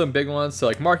ones, but some big ones. So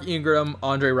like Mark Ingram,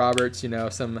 Andre Roberts,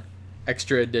 some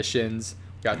extra additions.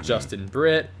 Got Justin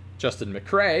Britt, Justin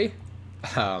McCray.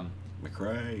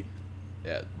 McCray.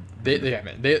 Yeah,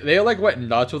 they went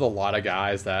nuts with a lot of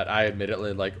guys that I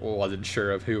admittedly wasn't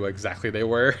sure of who exactly they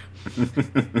were.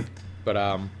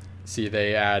 But see,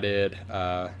 they added.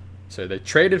 So they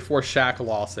traded for Shaq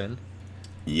Lawson.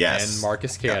 Yes. And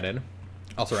Marcus Cannon.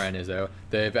 Also Ryan Izzo.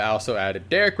 They've also added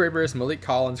Derek Rivers, Malik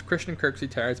Collins, Christian Kirksey,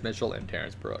 Terrence Mitchell, and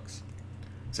Terrence Brooks.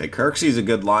 Say Kirksey's a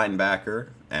good linebacker,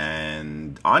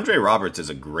 and Andre Roberts is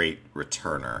a great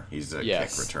returner. He's a kick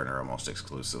returner almost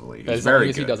exclusively. He's very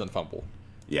good. He doesn't fumble.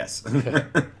 Yes. I'm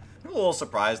a little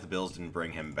surprised the Bills didn't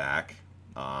bring him back,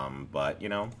 but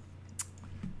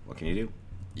what can you do?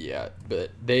 Yeah,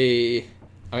 but the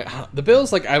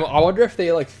Bills I wonder if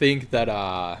they think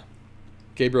that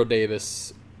Gabriel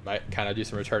Davis might kind of do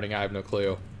some returning. I have no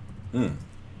clue.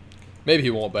 Maybe he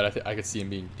won't, but I could see him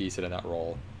being decent in that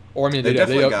role. Or they do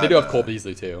have Cole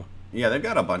Beasley too. Yeah, they've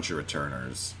got a bunch of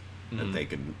returners that they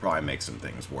could probably make some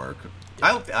things work.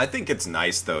 I think it's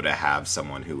nice though to have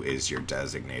someone who is your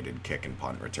designated kick and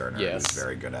punt returner who's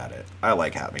very good at it. I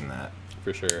like having that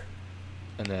for sure.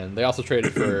 And then they also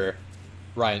traded for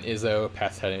Ryan Izzo.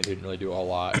 Pat Tenney didn't really do a whole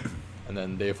lot. And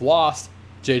then they've lost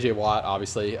J.J. Watt,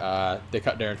 obviously. They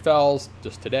cut Darren Fells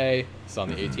just today. It's on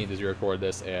the 18th as you record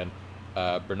this. And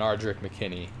Bernardrick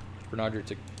McKinney.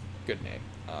 Bernardrick's a good name.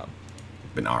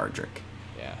 Bernardrick.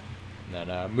 Yeah. And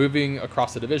then moving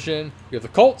across the division, we have the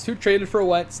Colts, who traded for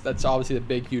Wentz. That's obviously the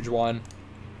big, huge one.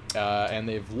 And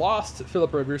they've lost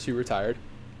Phillip Rivers, who retired.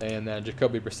 And then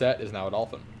Jacoby Brissett is now a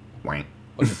Dolphin. Wank.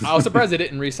 I was surprised they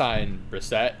didn't re-sign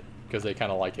Brissett, because they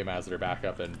kind of like him as their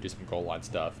backup and do some goal line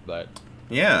stuff. But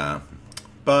yeah,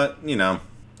 but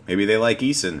maybe they like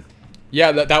Eason.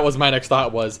 Yeah, that was my next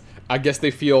thought. Was I guess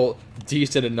they feel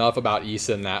decent enough about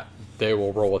Eason that they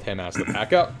will roll with him as the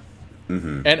backup.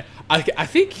 And I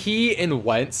think he and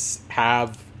Wentz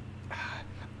have,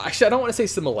 actually I don't want to say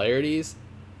similarities,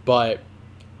 but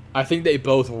I think they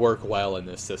both work well in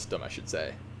this system, I should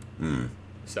say.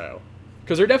 So,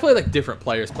 because they're definitely different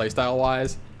players playstyle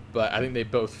wise, but I think they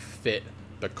both fit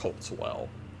the Colts well.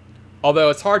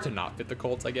 Although it's hard to not fit the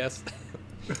Colts, I guess.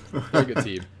 They're a good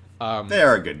team. They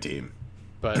are a good team.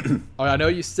 But I know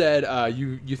you said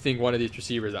you think one of these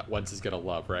receivers that Wentz is going to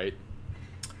love, right?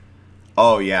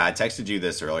 Oh, yeah. I texted you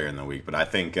this earlier in the week, but I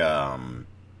think him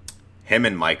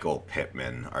and Michael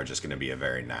Pittman are just going to be a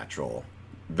very natural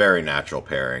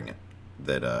pairing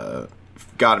that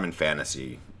got him in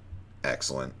fantasy.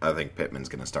 Excellent. I think Pittman's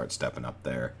going to start stepping up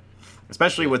there.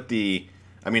 Especially with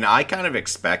I kind of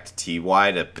expect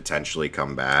T.Y. to potentially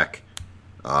come back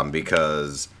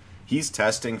because he's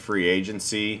testing free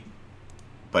agency.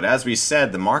 But as we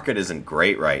said, the market isn't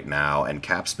great right now, and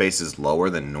cap space is lower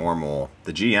than normal.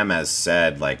 The GM has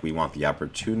said, we want the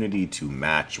opportunity to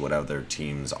match what other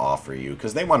teams offer you,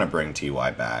 because they want to bring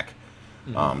T.Y. back.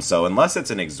 So unless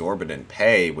it's an exorbitant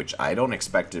pay, which I don't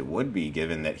expect it would be,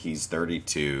 given that he's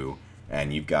 32,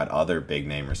 and you've got other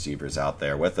big-name receivers out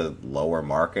there with a lower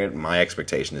market, my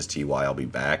expectation is T.Y. will be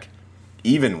back.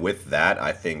 Even with that,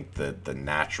 I think that the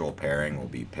natural pairing will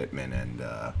be Pittman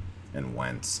and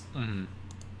Wentz.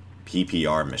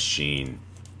 PPR machine,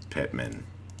 Pittman.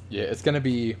 Yeah, it's gonna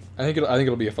be. I think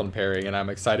it'll be a fun pairing, and I'm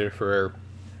excited for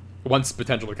Wentz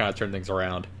potential to kind of turn things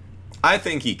around. I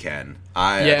think he can.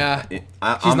 He's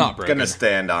I'm not broken. Gonna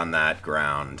stand on that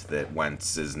ground that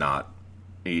Wentz is not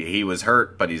He was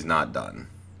hurt, but he's not done.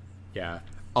 Yeah.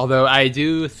 Although I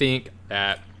do think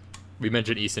that we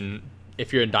mentioned Eason.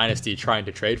 If you're in Dynasty trying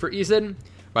to trade for Eason,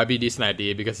 might be a decent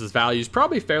idea because his value is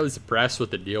probably fairly suppressed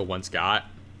with the deal once got.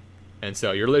 And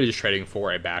so you're literally just trading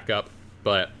for a backup.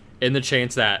 But in the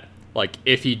chance that, like,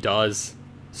 if he does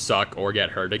suck or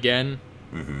get hurt again,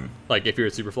 like, if you're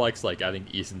a Superflex, like, I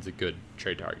think Eason's a good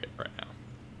trade target right now.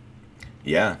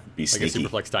 Yeah, be Like sneaky. a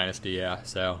Superflex Dynasty, yeah.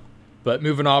 So, but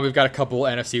moving on, we've got a couple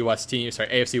AFC West teams.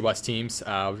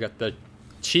 We've got the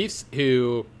Chiefs,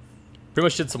 who pretty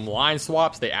much did some line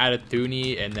swaps. They added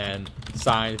Thuney and then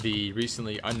signed the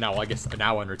recently, now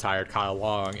unretired Kyle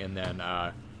Long, and then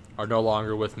are no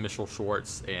longer with Mitchell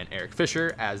Schwartz and Eric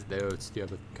Fisher as those two have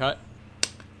been cut.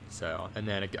 So, and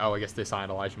then, I guess they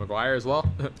signed Elijah McGuire as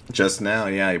well. Just now,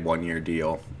 yeah, 1-year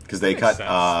deal. Because they Makes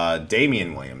cut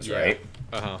Damian Williams, right?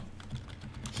 Uh-huh.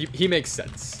 He makes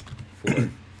sense for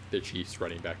the Chiefs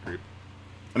running back group.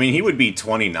 I mean, he would be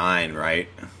 29, right?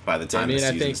 By the time the I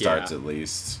season think, starts, yeah. at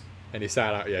least. And he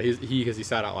sat out. Yeah, he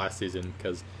sat out last season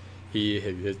because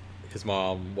his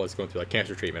mom was going through like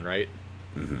cancer treatment, right?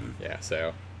 Mm-hmm. Yeah,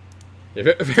 so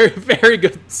very very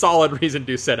good, solid reason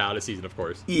to sit out a season, of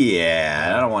course.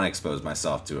 Yeah, I don't want to expose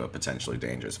myself to a potentially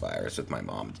dangerous virus with my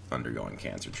mom undergoing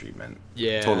cancer treatment.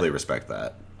 Yeah, Totally respect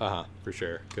that. For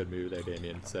sure. Good move there,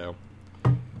 Damian. So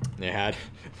they had.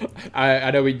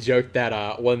 I know we joked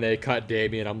that when they cut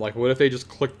Damian, I'm like, what if they just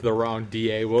clicked the wrong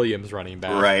D.A. Williams running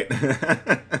back? Right.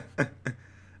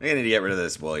 I need to get rid of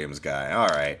this Williams guy. All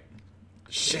right.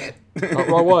 Shit. Oh,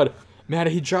 wrong one. Man,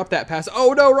 he dropped that pass.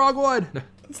 Oh no, wrong one.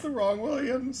 That's the wrong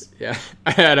Williams. Yeah,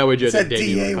 I know we just said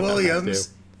D.A.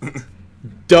 Williams.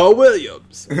 Duh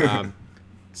Williams.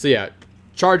 So yeah,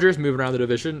 Chargers moving around the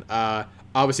division.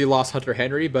 Obviously lost Hunter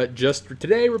Henry, but just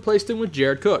today replaced him with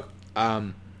Jared Cook.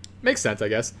 Makes sense, I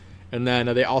guess. And then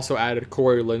they also added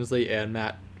Corey Linsley and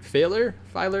Matt Filer.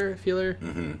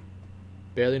 Mm-hmm.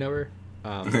 Barely know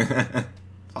her.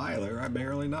 Filer, I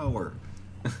barely know her.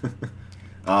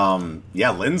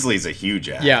 Yeah, Linsley's a huge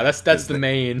add. Yeah, that's the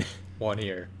main one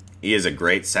here. He is a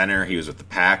great center. He was with the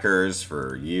Packers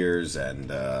for years, and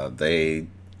they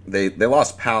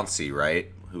lost Pouncey, right?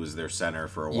 Who was their center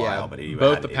for a while, but he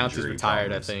both had the Pounceys retired,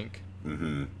 problems. I think.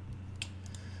 Mm-hmm.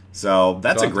 So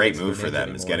that's a great move for them,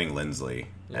 anymore. is getting Linsley.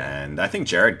 Yeah. And I think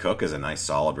Jared Cook is a nice,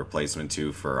 solid replacement,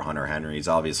 too, for Hunter Henry. He's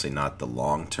obviously not the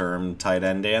long-term tight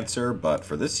end answer, but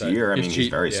for this year, he's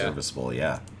very serviceable,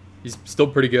 yeah. He's still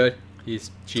pretty good.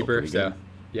 He's cheaper, so good.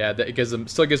 yeah, that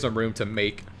still gives them room to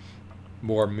make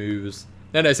more moves.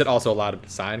 Then I said also allowed him to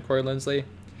sign Corey Linsley.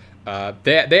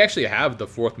 They actually have the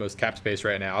fourth most cap space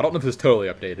right now. I don't know if it's totally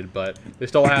updated, but they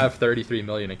still have $33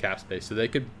 million in cap space, so they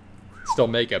could still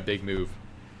make a big move,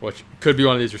 which could be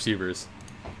one of these receivers.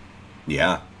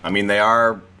 Yeah, I mean they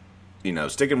are,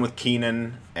 sticking with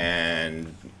Keenan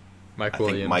and Mike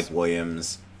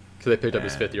Williams. Because they picked up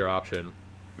his fifth-year option.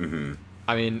 Mm-hmm.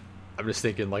 I mean, I'm just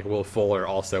thinking like Will Fuller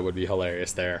also would be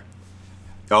hilarious there.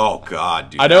 Oh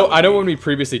God, dude! I know. When we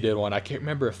previously did one, I can't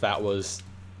remember if that was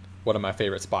one of my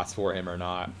favorite spots for him or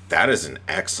not. That is an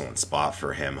excellent spot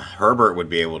for him. Herbert would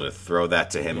be able to throw that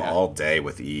to him all day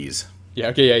with ease. Yeah.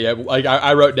 Okay. Yeah. Like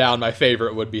I wrote down my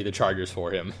favorite would be the Chargers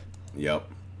for him. Yep.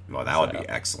 Well, that would be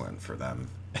excellent for them.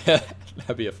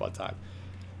 That'd be a fun time.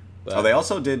 But, they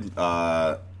also did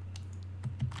cut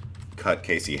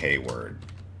Casey Hayward.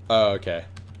 Oh, okay.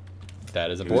 That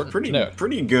is important.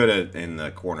 Pretty good in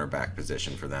the cornerback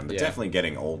position for them, but definitely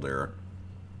getting older.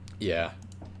 Yeah.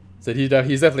 So he's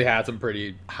definitely had some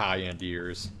pretty high-end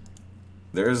years.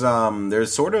 There's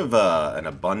sort of an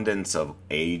abundance of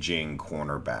aging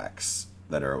cornerbacks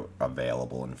that are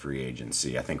available in free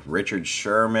agency. I think Richard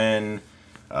Sherman,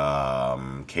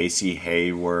 Casey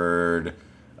Hayward.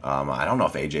 I don't know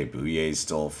if AJ Bouye is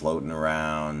still floating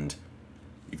around.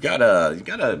 You've got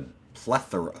a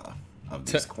plethora of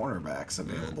these cornerbacks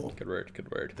available. Good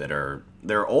word.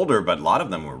 They're older, but a lot of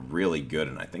them were really good,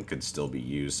 and I think could still be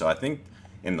used. So I think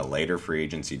in the later free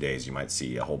agency days, you might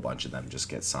see a whole bunch of them just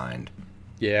get signed.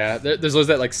 Yeah, there's always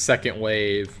that like second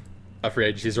wave of free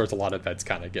agencies where it's a lot of vets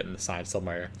kind of getting signed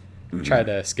somewhere. Mm-hmm. Try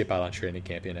to skip out on training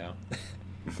camp,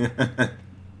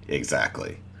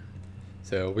 Exactly.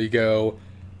 So we go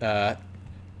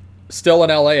still in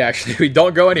LA, actually. We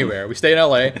don't go anywhere. We stay in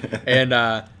LA. And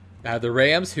the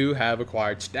Rams, who have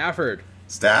acquired Stafford.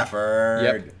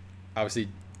 Yep. Obviously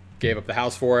gave up the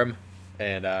house for him.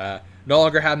 And no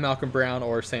longer have Malcolm Brown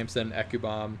or Samson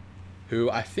Ekubom,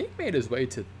 who I think made his way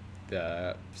to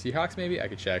the Seahawks, maybe? I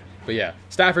could check. But yeah,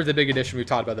 Stafford's a big addition. We've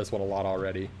talked about this one a lot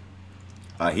already.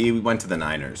 He went to the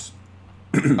Niners.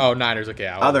 Oh, Niners. Okay.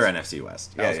 Other NFC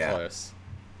West. That was close.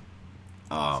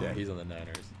 So yeah, he's on the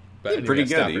Niners. But anyway, pretty good.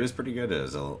 Stafford. He was pretty good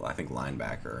as I think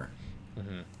linebacker.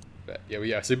 But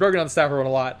yeah, so we broke it on the Stafford one a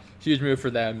lot. Huge move for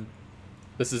them.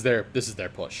 This is their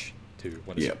push to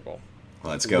win the Super Bowl.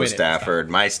 Let's go,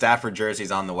 Stafford. My Stafford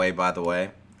jersey's on the way, by the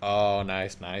way. Oh,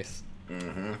 nice.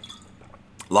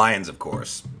 Lions, of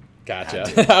course.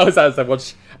 Gotcha. I was like,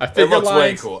 I It figured looks way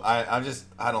Lions. cool. I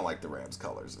don't like the Rams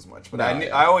colors as much, but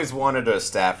I always wanted a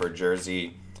Stafford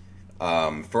jersey.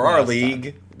 For our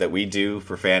league that we do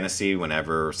for fantasy,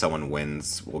 whenever someone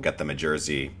wins, we'll get them a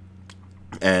jersey.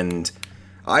 And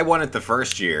I won it the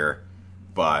first year,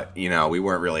 but we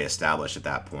weren't really established at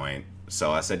that point.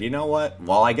 So I said, you know what?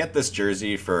 While I get this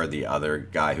jersey for the other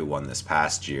guy who won this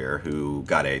past year, who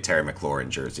got a Terry McLaurin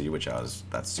jersey,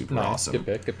 that's super awesome.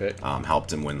 Good pick.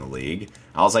 Helped him win the league.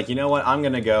 I was like, you know what? I'm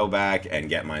gonna go back and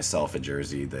get myself a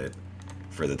jersey that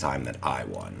for the time that I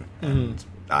won. And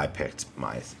I picked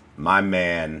my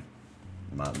man,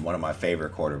 one of my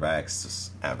favorite quarterbacks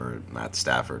ever, Matt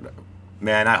Stafford.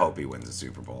 Man, I hope he wins the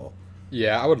Super Bowl.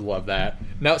 Yeah, I would love that.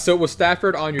 Now, so was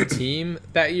Stafford on your team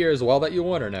that year as well that you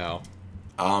won, or no?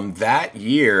 That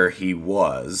year he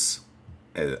was.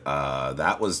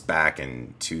 That was back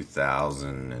in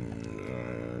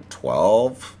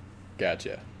 2012.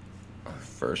 Gotcha.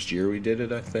 First year we did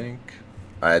it, I think.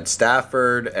 I had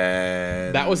Stafford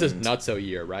and... That was his nutso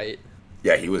year, right?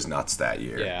 Yeah, he was nuts that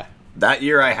year. Yeah. That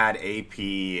year I had AP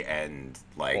and,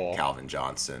 Calvin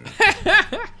Johnson.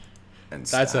 And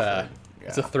Stafford.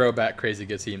 It's a throwback crazy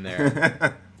good team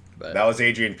there. But that was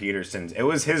Adrian Peterson's. It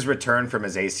was his return from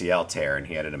his ACL tear, and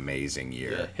he had an amazing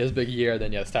year. Yeah, his big year.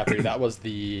 Then Stafford. That was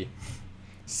the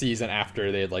season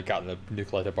after they had gotten the new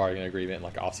collective bargaining agreement.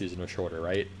 Off season was shorter,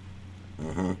 right?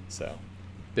 So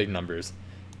big numbers.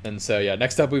 And so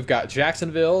next up we've got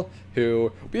Jacksonville,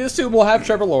 who we assume will have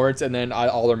Trevor Lawrence, and then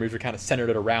all their moves are kind of centered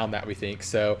around that. We think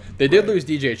so. They did lose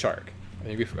DJ Chark. I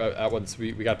think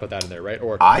we got to put that in there, right?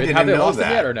 Or I didn't have they know lost that.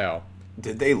 him yet or no?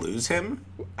 Did they lose him?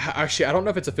 Actually, I don't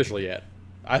know if it's official yet.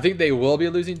 I think they will be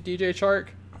losing DJ Chark.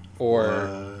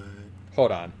 Or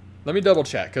hold on, let me double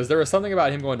check because there was something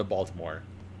about him going to Baltimore,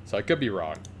 so I could be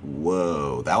wrong.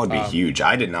 Whoa, that would be huge.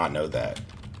 I did not know that.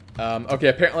 Okay,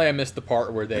 apparently I missed the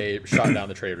part where they shot down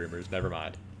the trade rumors. Never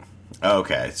mind.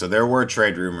 Okay, so there were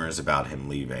trade rumors about him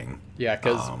leaving. Yeah,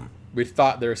 because we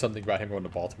thought there was something about him going to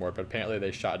Baltimore, but apparently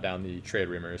they shot down the trade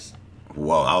rumors.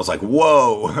 Whoa, I was like,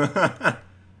 whoa.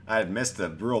 I had missed a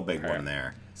real big one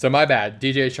there. So my bad.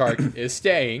 DJ Chark is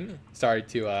staying. Sorry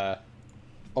to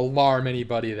alarm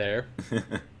anybody there.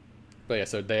 But yeah,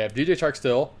 so they have DJ Chark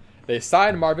still. They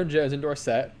signed Marvin Jones and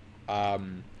Dorsett.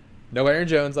 No Aaron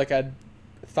Jones like I'd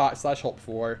thought / hoped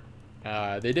for.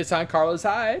 They did sign Carlos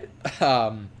Hyde.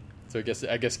 So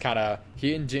I guess kind of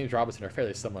he and James Robinson are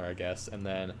fairly similar, I guess. And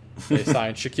then they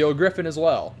signed Shaquille Griffin as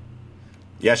well.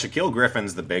 Yeah, Shaquille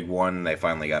Griffin's the big one. They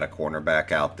finally got a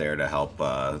cornerback out there to help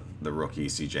the rookie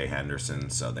C.J.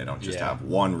 Henderson, so they don't just have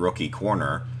one rookie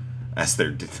corner as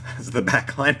the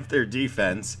back line of their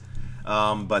defense.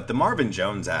 But the Marvin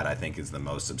Jones ad, I think, is the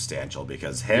most substantial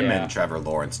because him and Trevor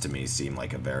Lawrence, to me, seem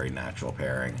like a very natural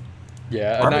pairing.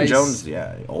 Yeah, Marvin Jones,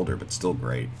 older, but still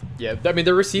great. Yeah, I mean,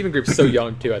 the receiving group's so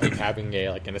young, too. I think having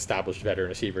an established veteran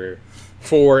receiver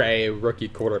for a rookie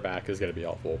quarterback is going to be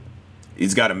helpful.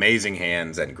 He's got amazing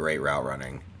hands and great route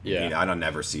running. Yeah. I don't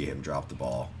never see him drop the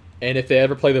ball. And if they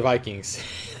ever play the Vikings,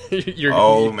 you're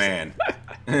man.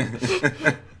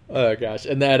 Oh, gosh.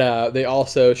 And then they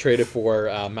also traded for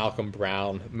Malcolm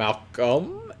Brown.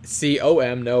 Malcolm,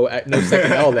 C-O-M, no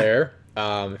second L there,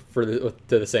 to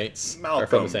the Saints.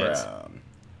 Malcolm Brown.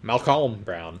 Malcolm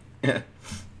Brown.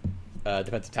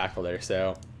 Defensive tackle there.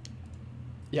 So,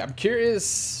 yeah, I'm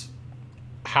curious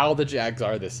how the Jags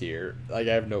are this year. I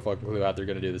have no fucking clue how they're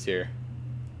going to do this year.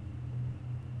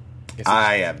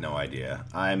 I have no idea.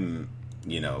 I'm,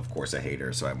 of course, a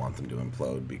hater, so I want them to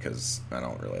implode because I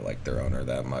don't really like their owner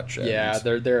that much. Yeah,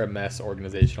 they're a mess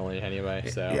organizationally anyway.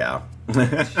 So yeah.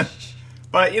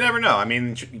 But you never know. I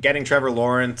mean, getting Trevor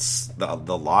Lawrence, the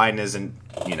line isn't,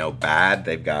 bad.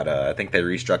 They've got, I think they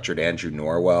restructured Andrew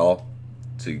Norwell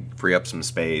to free up some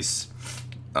space.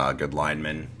 Good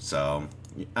lineman. So,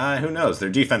 who knows? Their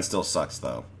defense still sucks,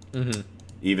 though. Mm-hmm.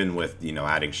 Even with,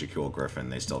 adding Shaquille Griffin,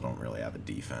 they still don't really have a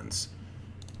defense.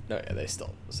 No, yeah, they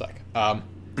still suck.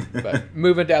 But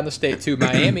moving down the state to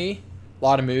Miami, a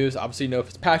lot of moves. Obviously, no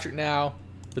Fitzpatrick now,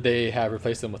 but they have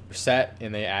replaced them with Brissett,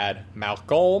 and they add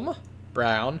Malcolm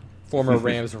Brown, former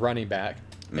Rams running back.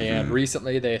 Mm-hmm. And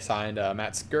recently they signed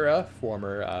Matt Skura,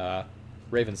 former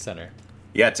Ravens center.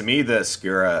 Yeah, to me, the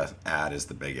Skura ad is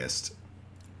the biggest.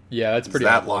 Yeah, that's pretty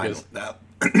that line.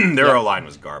 Their O-line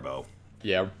was Garbo.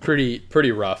 Yeah,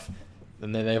 pretty rough.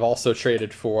 And then they've also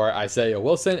traded for Isaiah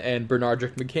Wilson and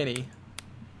Bernardrick McKinney.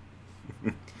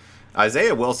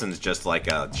 Isaiah Wilson's just like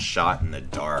a shot in the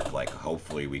dark. Like,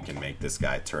 hopefully we can make this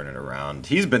guy turn it around.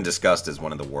 He's been discussed as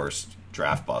one of the worst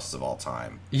draft busts of all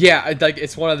time. Yeah, like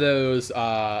it's one of those.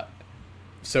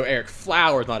 So Eric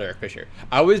Flowers, not Eric Fisher.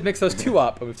 I always mix those two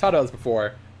up, but we've talked about this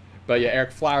before. But yeah,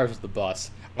 Eric Flowers was the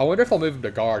bust. I wonder if I'll move him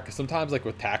to guard, because sometimes, like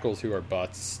with tackles who are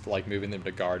busts, like moving them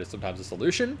to guard is sometimes a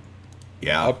solution.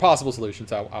 Yeah. A possible solution,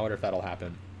 so I wonder if that'll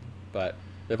happen. But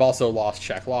they've also lost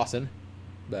Shaq Lawson.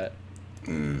 But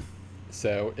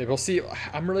so we'll see.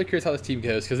 I'm really curious how this team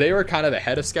goes, because they were kind of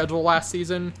ahead of schedule last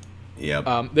season.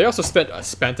 Yep. They also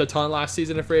spent a ton last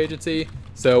season in free agency,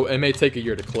 so it may take a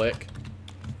year to click.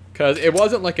 Because it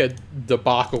wasn't like a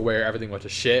debacle where everything went to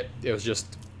shit. It was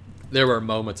just there were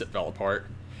moments it fell apart.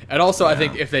 And also, I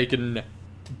think if they can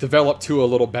develop Tua a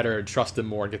little better and trust him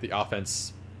more and get the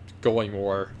offense going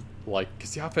more, like,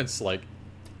 because the offense, like,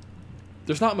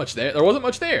 there's not much there. There wasn't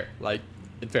much there, like,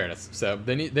 in fairness. So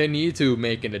they need to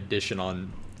make an addition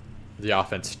on the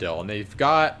offense still. And they've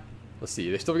got, let's see,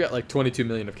 they still got like $22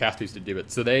 million of cap space to do it.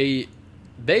 So they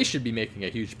should be making a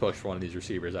huge push for one of these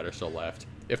receivers that are still left.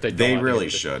 If they really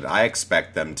should. I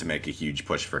expect them to make a huge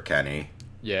push for Kenny.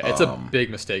 Yeah, it's a big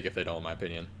mistake if they don't, in my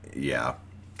opinion. Yeah.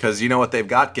 Because you know what? They've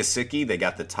got Gesicki. They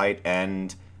got the tight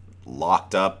end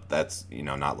locked up. That's,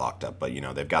 not locked up, but,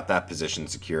 they've got that position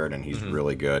secured, and he's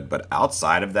really good. But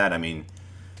outside of that, I mean,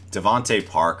 Devontae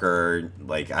Parker,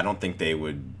 like, I don't think they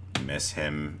would miss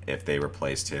him if they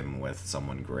replaced him with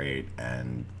someone great.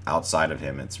 And outside of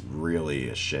him, it's really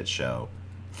a shit show.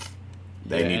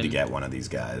 They need to get one of these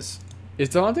guys. Is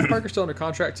Devontae Parker still under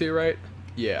contract too, right?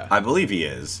 Yeah. I believe he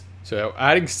is. So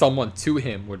adding someone to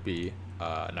him would be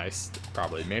nice,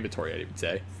 probably mandatory, I'd even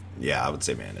say. Yeah, I would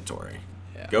say mandatory.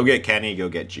 Yeah. Go get Kenny, go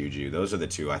get Juju. Those are the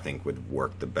two I think would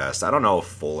work the best. I don't know if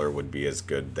Fuller would be as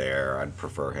good there. I'd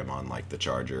prefer him on like the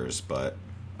Chargers, but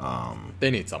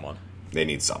they need someone. They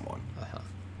need someone.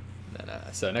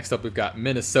 So next up we've got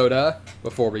Minnesota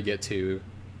before we get to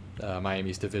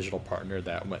Miami's divisional partner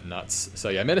that went nuts. So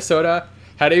yeah, Minnesota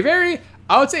had a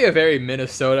very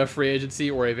Minnesota free agency,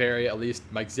 or a very, at least,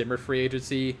 Mike Zimmer free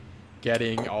agency,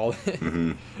 getting all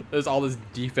there's all this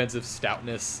defensive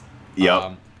stoutness.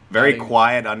 Yep. Very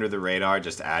quiet, under the radar,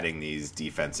 just adding these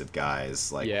defensive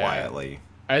guys quietly.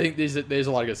 I think there's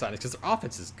a lot of good signings because their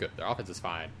offense is good. Their offense is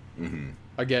fine.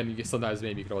 Again, sometimes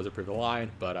maybe you can always improve the line,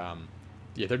 but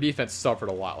their defense suffered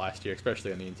a lot last year,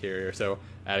 especially on the interior. So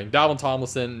adding Dalvin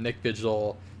Tomlinson, Nick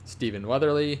Vigil, Stephen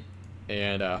Weatherly,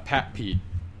 and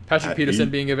Patrick Peterson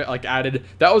being added.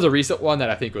 That was a recent one that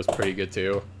I think was pretty good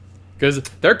too, because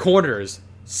their corners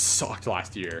sucked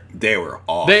last year. They were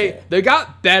awful. They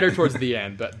got better towards the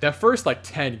end, but the first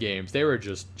 10 games they were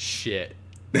just shit.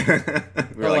 We're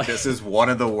like, this is one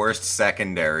of the worst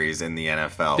secondaries in the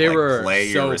NFL. They were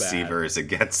play so your receivers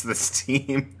against this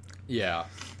team. Yeah,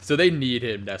 so they need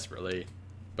him desperately,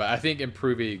 but I think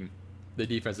improving the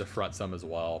defensive front some as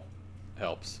well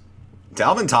helps.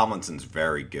 Dalvin Tomlinson's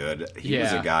very good. He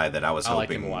was a guy that I was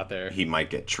hoping him a lot there. He might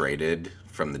get traded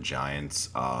from the Giants,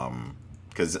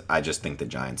 because I just think the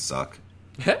Giants suck.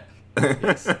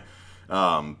 Yes.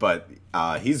 But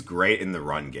he's great in the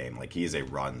run game. Like, he's a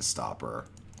run stopper.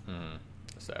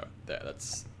 So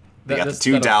that's... They got the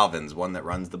two Dalvins, one that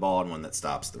runs the ball and one that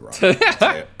stops the run.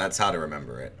 That's how to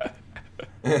remember it.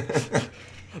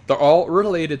 They're all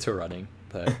related to running,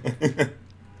 but...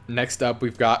 Next up,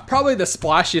 we've got probably the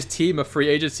splashiest team of free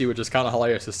agency, which is kind of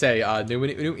hilarious to say,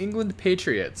 New England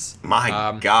Patriots.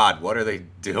 My God, what are they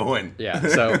doing? Yeah,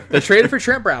 so they traded for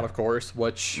Trent Brown, of course,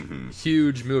 which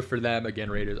huge move for them. Again,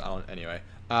 Raiders. Anyway,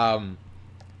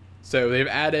 so they've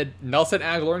added Nelson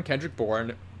Aguilar and Kendrick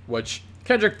Bourne, which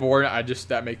Kendrick Bourne,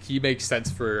 he makes sense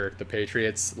for the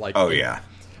Patriots.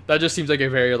 That just seems like a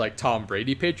very Tom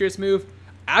Brady Patriots move.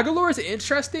 Aguilar is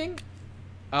interesting.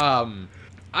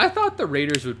 I thought the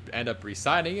Raiders would end up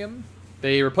re-signing him.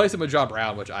 They replaced him with John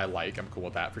Brown, which I like. I'm cool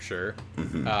with that for sure.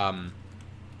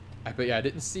 But yeah, I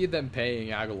didn't see them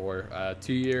paying Aguilar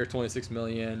 2-year, $26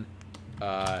 million.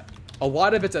 A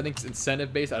lot of it's, I think,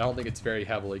 incentive based. I don't think it's very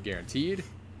heavily guaranteed,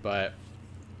 but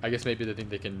I guess maybe they think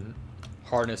they can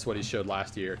harness what he showed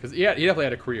last year, because he definitely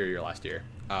had a career year last year.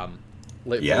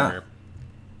 Late bloomer.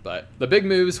 But the big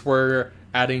moves were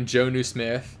adding Jonnu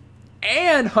Smith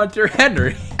and Hunter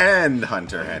Henry.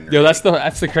 Yo, that's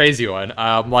the crazy one.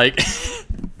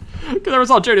 Because I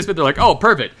was all Jonnu Smith, they're like, oh,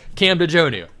 perfect. Cam to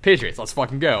Jonnu. Patriots, let's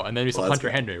fucking go. And then we saw Hunter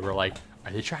Henry. We're like,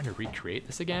 are they trying to recreate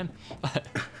this again?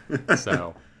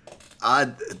 So.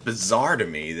 Bizarre to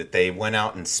me that they went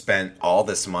out and spent all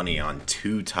this money on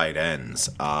two tight ends.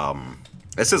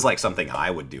 This is like something I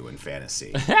would do in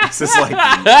fantasy. This is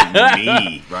like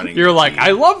me running. You're like,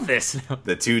 I love this.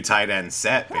 The 2 tight end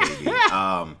set, baby.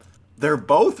 They're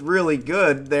both really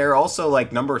good. They're also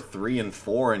like number 3 and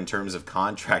 4 in terms of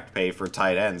contract pay for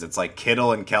tight ends. It's like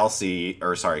Kittle and Kelsey,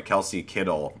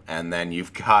 Kittle, and then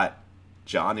you've got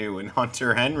Jonnu and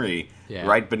Hunter Henry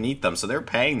right beneath them. So they're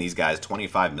paying these guys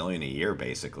 $25 million a year,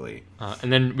 basically.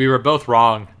 And then we were both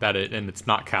wrong and it's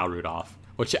not Kyle Rudolph,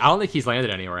 which I don't think he's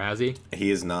landed anywhere, has he? He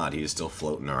is not. He's still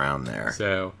floating around there.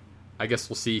 So I guess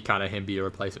we'll see kind of him be a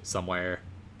replacement somewhere.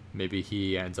 Maybe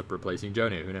he ends up replacing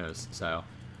Jonnu. Who knows? So.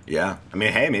 Yeah. I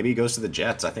mean, hey, maybe he goes to the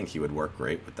Jets. I think he would work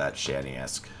great with that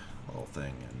Shanny-esque whole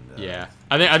thing. And, yeah.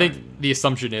 I think the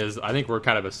assumption is, I think we're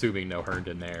kind of assuming no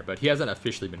Herndon there, but he hasn't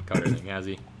officially been cut or anything, has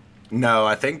he? No,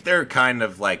 I think they're kind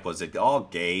of like, was it all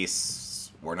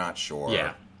Gase? We're not sure.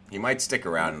 Yeah. He might stick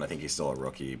around, and I think he's still a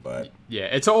rookie, but... Yeah,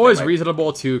 it's always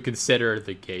reasonable to consider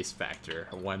the Gase factor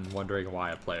when wondering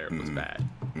why a player was bad.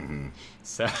 Mm-hmm.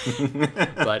 So,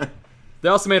 but... They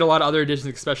also made a lot of other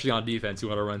additions, especially on defense. You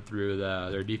want to run through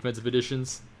their defensive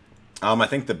additions? I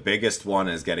think the biggest one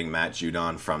is getting Matt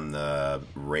Judon from the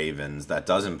Ravens. That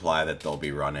does imply that they'll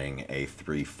be running a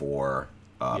 3-4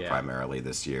 primarily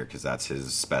this year because that's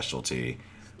his specialty,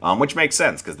 which makes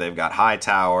sense because they've got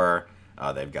Hightower,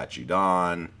 they've got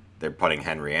Judon, they're putting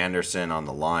Henry Anderson on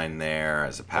the line there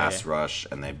as a pass rush,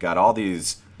 and they've got all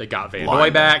these... They got Van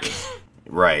Noy back.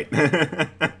 Right.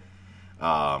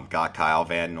 Got Kyle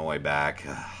Van Noy back.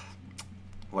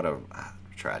 What a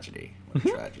tragedy. What a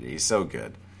tragedy. He's so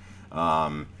good.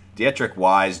 Dietrich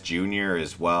Wise Jr.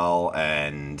 as well.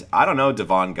 And I don't know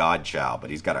Devon Godchow, but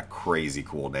he's got a crazy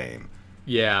cool name.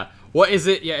 Yeah. What is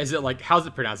it? Yeah, is it like, how's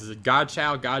it pronounced? Is it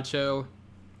Godchow?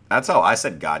 That's how I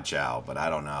said Godchow, but I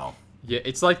don't know. Yeah,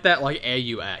 it's like that, like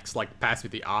AUX, like pass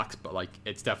with the ox, but like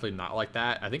it's definitely not like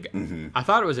that. I think I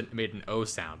thought it was made an O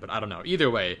sound, but I don't know. Either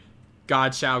way,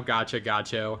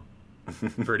 Godchow.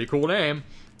 Pretty cool name.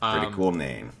 Pretty cool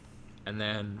name. And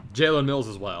then Jalen Mills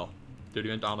as well. I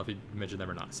don't know if you mentioned them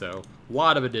or not. So a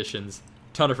lot of additions,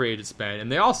 ton of free agent spend,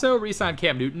 and they also re-signed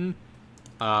Cam Newton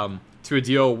to a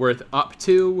deal worth up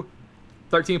to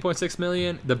 $13.6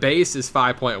 million. The base is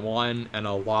 5.1, and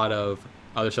a lot of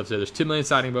other stuff. So there's $2 million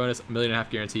signing bonus, $1.5 million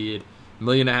guaranteed, $1.5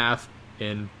 million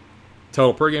in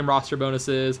total per game roster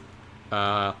bonuses,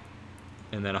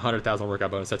 and then $100,000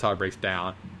 workout bonus. That's how it breaks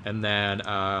down, and then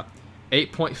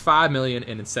 $8.5 million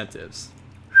in incentives.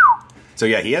 So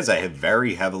yeah, he has a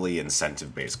very heavily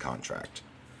incentive-based contract,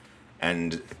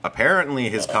 and apparently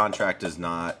his contract does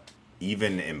not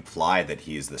even imply that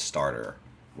he's the starter,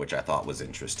 which I thought was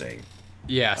interesting.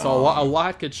 Yeah, so a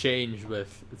lot could change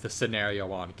with the scenario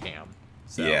on Cam.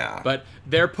 So, yeah. But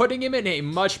they're putting him in a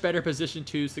much better position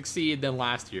to succeed than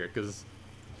last year because,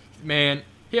 man,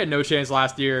 he had no chance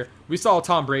last year. We saw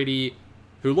Tom Brady,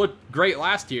 who looked great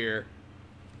last year,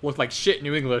 look like shit in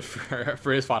New England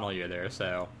for his final year there.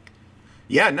 So.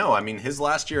 Yeah, no, I mean, his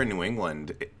last year in New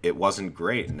England, it wasn't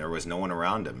great, and there was no one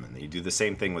around him. And you do the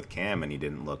same thing with Cam, and he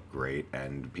didn't look great,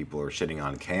 and people are shitting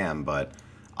on Cam. But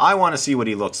I want to see what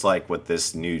he looks like with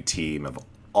this new team of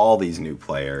all these new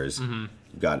players. Mm-hmm.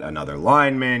 You've got another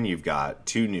lineman. You've got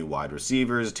 2 new wide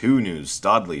receivers, 2 new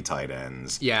Studley tight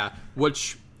ends. Yeah,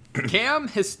 which Cam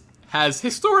has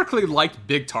historically liked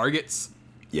big targets.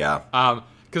 Yeah.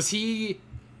 Because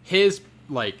his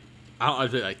like I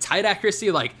don't know, like tight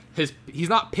accuracy, like he's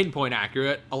not pinpoint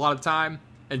accurate a lot of the time,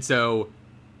 and so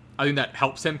I think that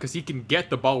helps him because he can get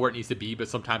the ball where it needs to be, but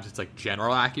sometimes it's like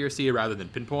general accuracy rather than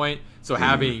pinpoint. So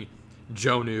having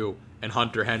Jonnu and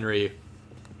Hunter Henry.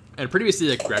 And previously,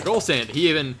 like Greg Olsen,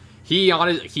 he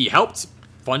helped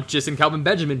Funchess and Kelvin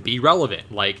Benjamin be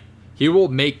relevant. Like he will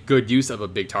make good use of a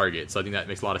big target. So I think that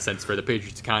makes a lot of sense for the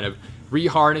Patriots to kind of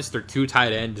reharness their 2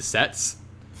 tight end sets,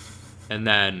 and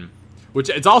then which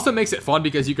it also makes it fun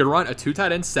because you can run a 2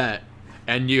 tight end set,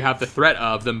 and you have the threat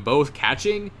of them both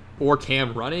catching or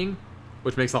Cam running,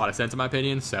 which makes a lot of sense in my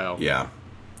opinion. So yeah,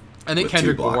 I think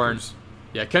Kendrick Bourne.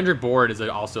 Yeah, Kendrick Bourne is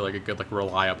also like a good, like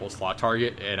reliable slot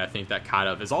target, and I think that kind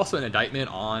of is also an indictment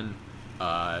on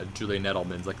Julian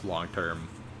Edelman's like long-term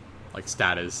like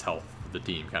status, health of the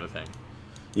team kind of thing.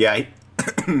 Yeah,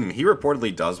 he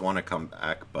reportedly does want to come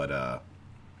back, but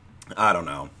I don't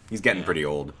know. He's getting pretty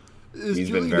old. Is He's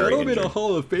Julian been very Edelman injured. a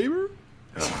Hall of Famer?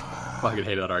 Fucking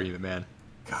hated that argument, man.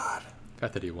 God, the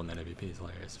fact that he won that MVP is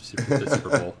hilarious. The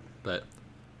Super Bowl, but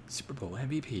Super Bowl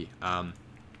MVP.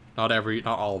 Not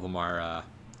all of them are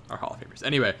Hall of Famers.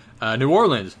 Anyway, New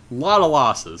Orleans, a lot of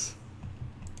losses.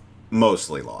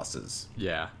 mostly losses.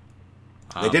 Yeah.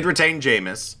 They did retain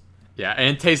Jameis. Yeah,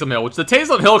 and Taysom Hill, which the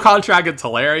Taysom Hill contract is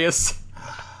hilarious.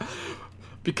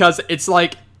 Because it's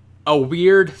like, a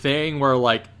weird thing where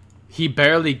like he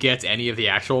barely gets any of the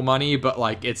actual money, but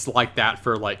like it's like that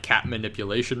for like cap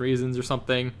manipulation reasons or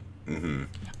something. Mm-hmm.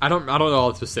 I don't know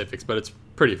all the specifics, but it's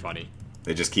pretty funny.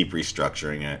 They just keep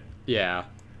restructuring it. Yeah.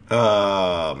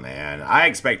 Oh man, I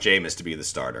expect Jameis to be the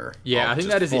starter. Yeah, I'll I think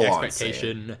just that is the full on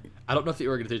expectation. I don't know if the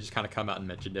organization just kind of come out and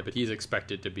mentioned it, but he's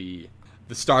expected to be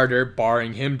the starter,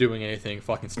 barring him doing anything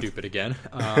fucking stupid again.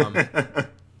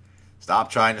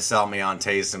 Stop trying to sell me on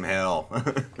Taysom Hill.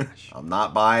 I'm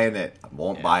not buying it.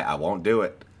 I won't do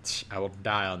it. I will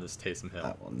die on this Taysom Hill.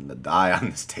 I will die on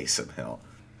this Taysom Hill.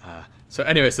 So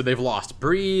anyway, so they've lost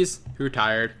Breeze, who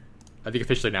retired. I think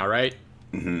officially now, right?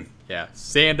 Mm-hmm. Yeah.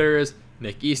 Sanders,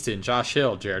 Nick Easton, Josh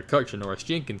Hill, Jared Cook, Janoris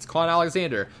Jenkins, Quan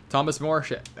Alexander, Thomas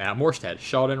Morstead,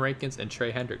 Sheldon Rankins, and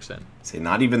Trey Hendrickson. See,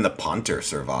 not even the punter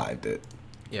survived it.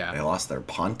 Yeah. They lost their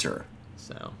punter.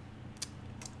 So,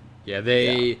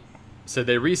 they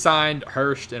re-signed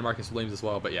Hurst and Marcus Williams as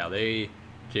well, but yeah,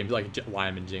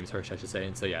 Lyman James Hurst, I should say.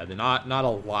 And so yeah, they're not a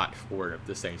lot for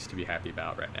the Saints to be happy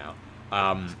about right now.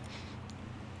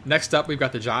 Next up, we've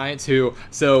got the Giants, who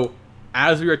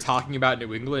as we were talking about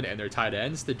New England and their tight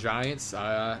ends, the Giants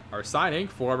are signing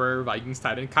former Vikings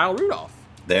tight end Kyle Rudolph.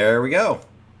 There we go.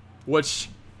 Which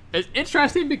is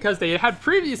interesting because they had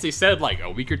previously said like a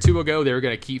week or two ago they were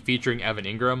going to keep featuring Evan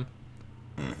Ingram.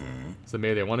 Mm-hmm. So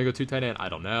maybe they want to go to tight end. I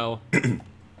don't know.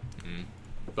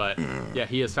 But yeah,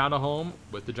 he has found a home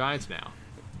with the Giants now.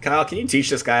 Kyle, can you teach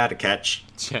this guy how to catch?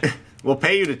 We'll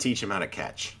pay you to teach him how to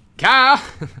catch. Kyle!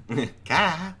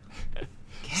 Kyle!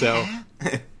 So,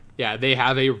 yeah, they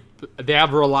have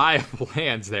reliable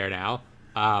hands there now.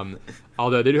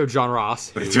 Although they do have John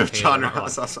Ross. They do have John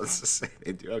Ross. I was supposed to say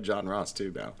they do have John Ross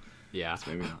too now. Yeah.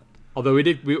 So maybe not. Although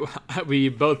we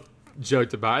both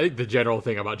joked about, I think the general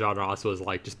thing about John Ross was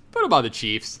like, just put him on the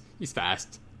Chiefs. He's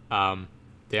fast.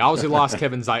 They obviously lost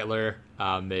Kevin Zeitler.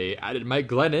 They added Mike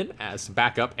Glennon as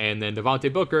backup, and then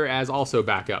Devontae Booker as also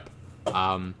backup.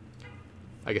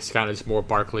 I guess kind of just more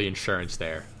Barkley insurance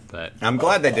there. But I'm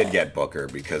glad they did get Booker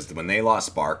because when they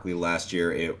lost Barkley last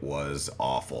year, it was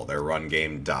awful. Their run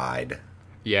game died.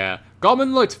 Yeah,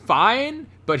 Gallman looked fine,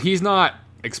 but he's not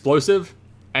explosive.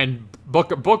 And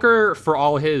Booker, for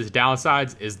all his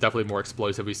downsides, is definitely more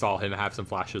explosive. We saw him have some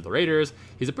flashes of the Raiders.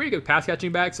 He's a pretty good pass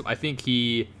catching back, so I think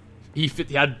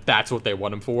that's what they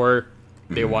want him for.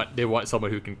 They want someone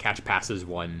who can catch passes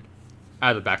when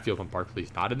out of the backfield when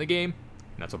Barkley's not in the game,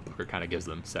 and that's what Booker kind of gives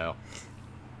them. So.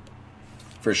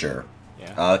 For sure.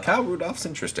 Yeah. Kyle Rudolph's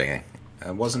interesting. I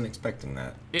wasn't expecting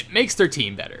that. It makes their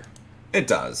team better. It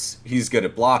does. He's good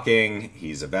at blocking.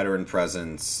 He's a veteran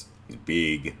presence. He's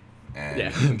big.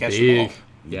 And he can catch the ball.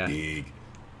 He's big.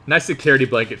 Nice security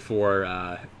blanket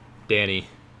for Danny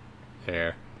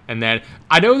there. And then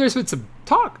I know there's been some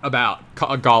talk about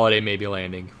Golladay maybe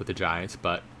landing with the Giants,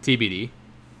 but TBD.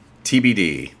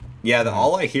 TBD. Yeah,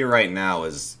 all I hear right now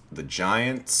is the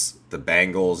Giants, the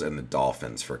Bengals, and the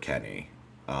Dolphins for Kenny.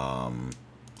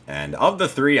 And of the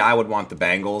three, I would want the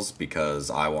Bengals because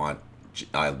I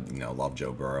love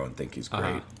Joe Burrow and think he's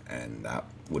great, and that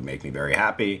would make me very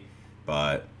happy.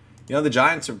 But the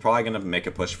Giants are probably going to make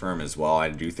a push for him as well.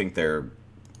 I think they're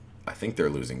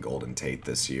losing Golden Tate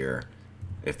this year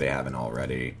if they haven't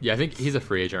already. Yeah, I think he's a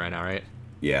free agent right now, right?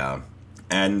 Yeah,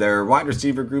 and their wide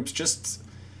receiver group's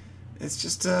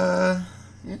it's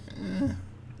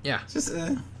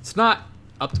not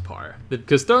up to par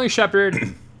because Sterling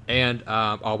Shepard and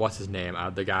what's his name?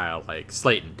 The guy like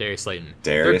Slayton, Darius Slayton.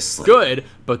 They're good,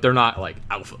 but they're not like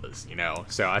alphas,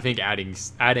 So I think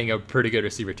adding a pretty good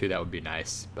receiver too, that would be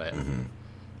nice. But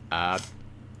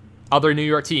other New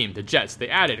York team, the Jets, they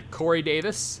added Corey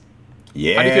Davis.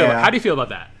 Yeah. How do you feel about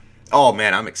that? Oh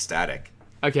man, I'm ecstatic.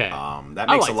 Okay. That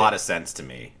makes a lot of sense to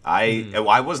me. I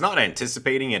was not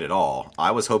anticipating it at all.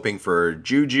 I was hoping for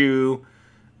Juju.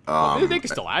 Maybe they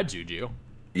could still add Juju.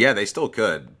 Yeah, they still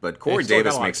could. But Corey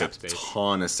Davis makes a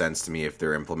ton of sense to me if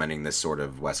they're implementing this sort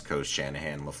of West Coast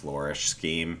Shanahan LaFleurish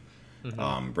scheme.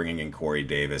 Bringing in Corey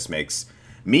Davis makes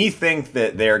me think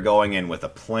that they're going in with a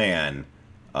plan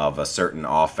of a certain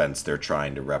offense they're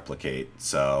trying to replicate.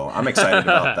 So I'm excited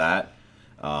about that.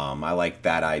 I like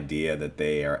that idea that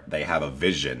they have a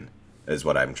vision, is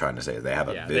what I'm trying to say. They have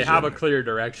a vision. They have a clear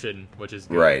direction, which is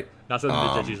good. Right. Not something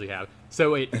the Jets usually have.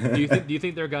 So wait, do you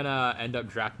think they're gonna end up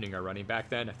drafting a running back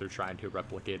then if they're trying to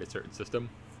replicate a certain system?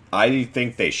 I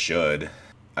think they should.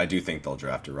 I do think they'll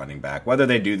draft a running back. Whether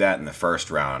they do that in the first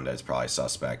round is probably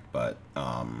suspect, but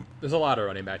there's a lot of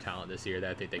running back talent this year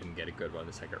that I think they can get a good one in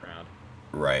the second round.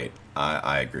 Right.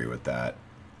 I agree with that.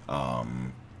 There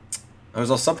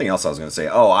was something else I was going to say.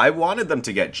 Oh, I wanted them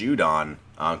to get Judon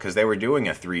because they were doing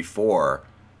a 3-4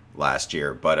 last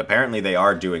year, but apparently they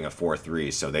are doing a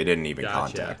 4-3, so they didn't even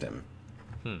Gotcha. contact him.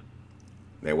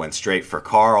 They went straight for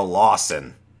Carl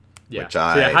Lawson. Yeah. Which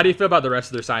how do you feel about the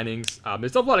rest of their signings?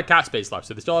 There's still a lot of cap space left,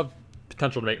 so they still have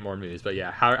potential to make more moves. But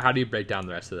yeah, how do you break down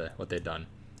the rest of what they've done?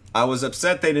 I was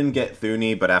upset they didn't get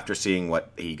Thuney, but after seeing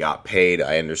what he got paid,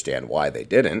 I understand why they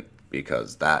didn't,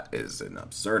 because that is an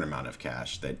absurd amount of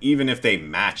cash that even if they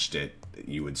matched it,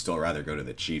 you would still rather go to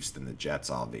the Chiefs than the Jets,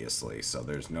 obviously. So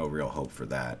there's no real hope for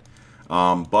that.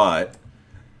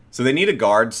 So they need a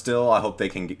guard still. I hope they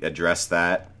can address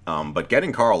that. But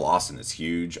getting Carl Lawson is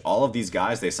huge. All of these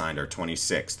guys they signed are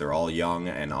 26. They're all young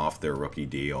and off their rookie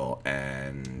deal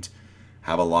and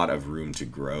have a lot of room to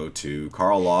grow too.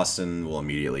 Carl Lawson will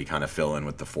immediately kind of fill in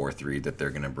with the 4-3 that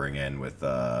they're going to bring in with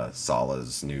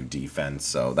Salah's new defense.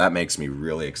 So that makes me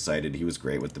really excited. He was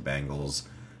great with the Bengals.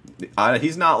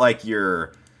 He's not like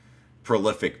your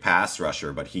prolific pass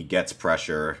rusher, but he gets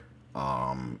pressure,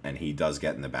 and he does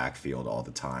get in the backfield all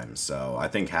the time. So I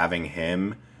think having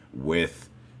him with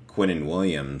Quinnen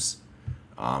Williams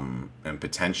and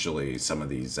potentially some of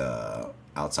these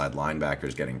outside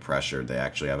linebackers getting pressured, they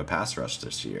actually have a pass rush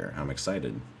this year. I'm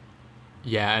excited.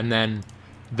 Yeah, and then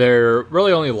their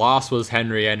really only loss was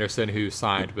Henry Anderson, who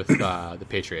signed with the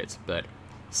Patriots. But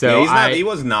so yeah, he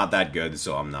was not that good,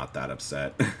 so I'm not that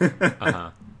upset.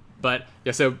 But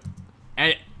yeah, so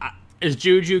is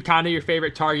Juju kind of your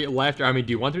favorite target left? Or, I mean,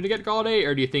 do you want them to get Galladay,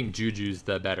 or do you think Juju's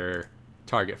the better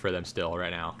target for them still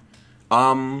right now?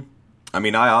 I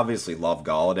mean, I obviously love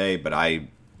Galladay, but I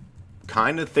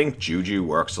kind of think Juju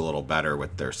works a little better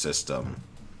with their system.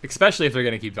 Especially if they're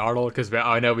going to keep Darnold, because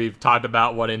I know we've talked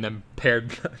about wanting them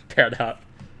paired up.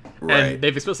 Right. And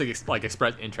they've supposed to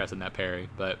expressed interest in that pairing.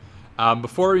 But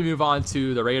before we move on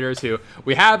to the Raiders, who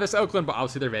we have as Oakland, but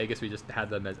obviously they're Vegas. We just had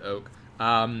them as Oak.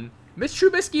 Mitch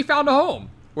Trubisky found a home.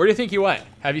 Where do you think he went?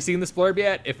 Have you seen this blurb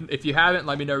yet? If you haven't,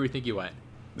 let me know where you think he went.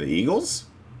 The Eagles?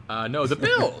 No, the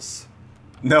Bills.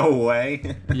 No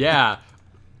way. Yeah.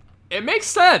 It makes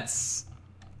sense.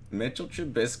 Mitchell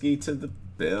Trubisky to the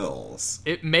Bills.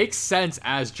 It makes sense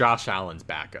as Josh Allen's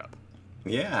backup.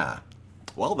 Yeah.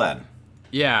 Well then.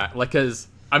 Yeah, because,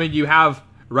 I mean, you have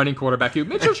running quarterback who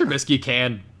Mitchell Trubisky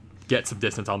can get some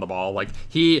distance on the ball.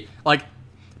 Basically,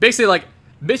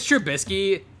 Mitch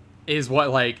Trubisky is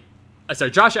what,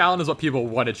 Josh Allen is what people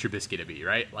wanted Trubisky to be,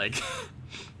 right?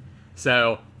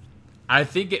 So I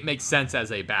think it makes sense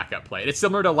as a backup play. It's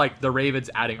similar to, the Ravens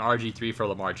adding RG3 for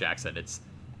Lamar Jackson. It's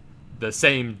the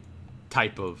same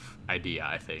type of idea,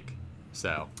 I think.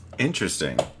 So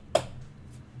interesting.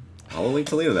 Holy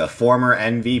Toledo, the former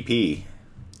MVP.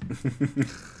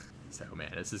 So,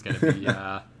 man, this is going to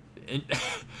be...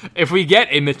 if we get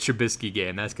a Mitch Trubisky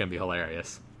game, that's going to be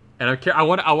hilarious. And I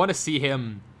want to see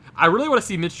him... I really want to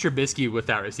see Mitch Trubisky with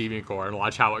that receiving core and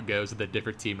watch how it goes with a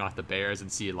different team, not the Bears,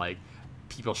 and see,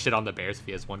 people shit on the Bears if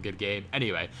he has one good game.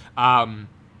 Anyway,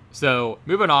 so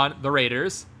moving on, the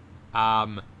Raiders.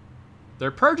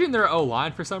 They're purging their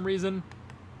O-line for some reason.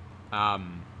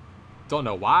 Don't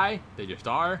know why. They just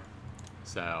are.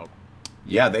 So...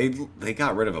 Yeah, they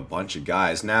got rid of a bunch of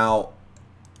guys. Now,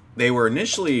 they were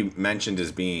initially mentioned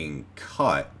as being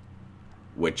cut,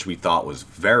 which we thought was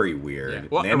very weird. Yeah.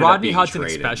 Well, Rodney Hudson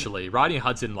traded. Especially. Rodney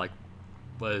Hudson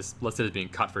was listed as being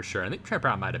cut for sure. I think Trent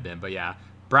Brown might have been, but yeah.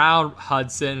 Brown,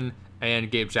 Hudson,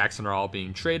 and Gabe Jackson are all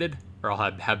being traded, or all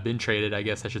have been traded, I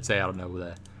guess I should say. I don't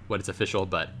know what it's official,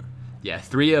 but yeah,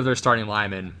 3 of their starting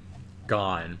linemen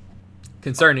gone.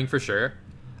 Concerning for sure.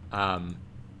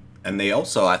 And they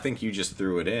also, I think you just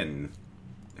threw it in,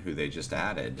 who they just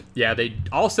added. Yeah, they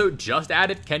also just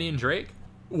added Kenyon Drake,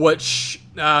 which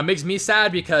makes me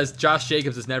sad because Josh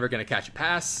Jacobs is never going to catch a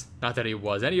pass. Not that he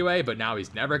was anyway, but now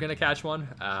he's never going to catch one.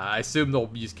 I assume they'll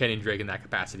use Kenyon Drake in that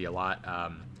capacity a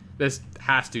lot. This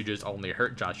has to just only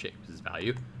hurt Josh Jacobs'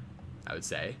 value, I would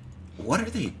say. What are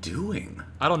they doing?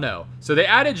 I don't know. So they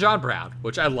added John Brown,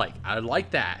 which I like. I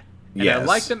like that. And yes. I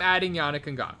like them adding Yannick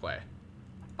Ngakoue.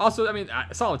 Also, I mean,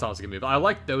 Solomon Thomas is a good move. I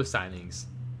like those signings.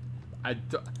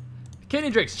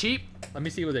 Kenyon Drake's cheap. Let me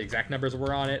see what the exact numbers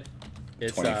were on it.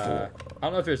 It's 24. I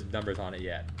don't know if there's numbers on it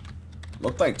yet.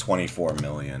 Looked like $24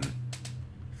 million.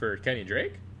 For Kenyon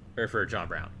Drake? Or for John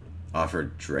Brown? For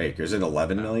Drake. Is it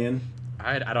 $11 million?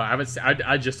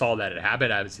 I just saw that it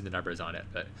happened. I haven't seen the numbers on it.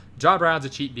 But John Brown's a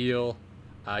cheap deal.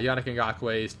 Yannick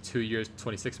Ngakoue is 2 years,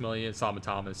 $26 million. Solomon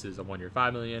Thomas is a 1 year,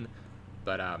 $5 million.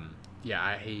 But yeah,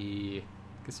 I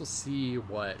guess we'll see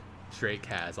what Drake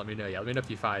has. Let me know. Yeah, let me know if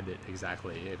you find it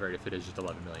exactly, if it is just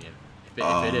 $11 million.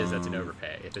 If it is, that's an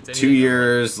overpay. If it's 2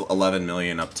 years, $11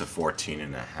 million up to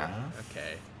 14.5.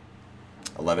 Okay.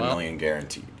 $11 million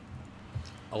guaranteed.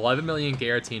 $11 million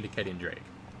guaranteed to Kenyon Drake.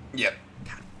 Yep.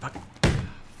 God Fucking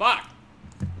What?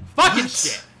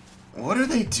 shit. What are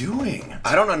they doing?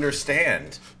 I don't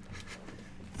understand.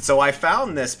 So I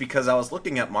found this because I was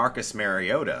looking at Marcus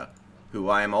Mariota, who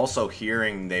I am also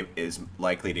hearing is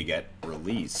likely to get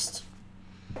released.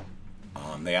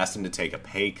 They asked him to take a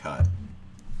pay cut.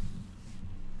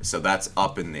 So that's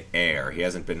up in the air. He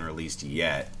hasn't been released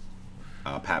yet.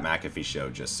 Pat McAfee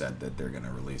show just said that they're going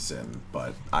to release him,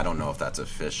 but I don't know if that's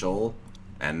official.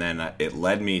 And then it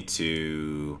led me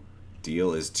to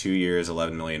deal is 2 years,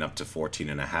 $11 million up to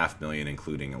 $14.5 million,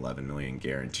 including $11 million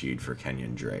guaranteed for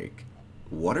Kenyon Drake.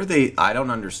 What are they? I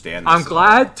don't understand this. I'm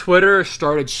glad Twitter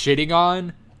started shitting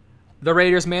on the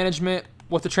Raiders management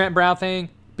with the Trent Brown thing,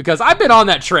 because I've been on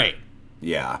that train.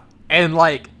 Yeah. And,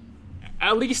 like,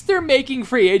 at least they're making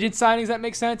free agent signings that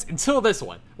make sense until this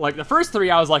one. Like, the first three,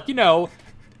 I was like, the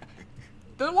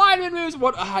lineman moves,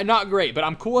 not great, but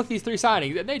I'm cool with these three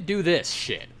signings, and they do this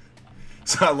shit.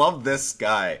 So I love this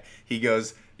guy. He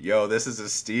goes, yo, this is a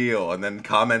steal, and then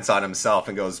comments on himself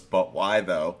and goes, but why,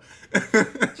 though?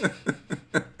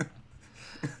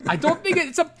 I don't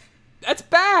think that's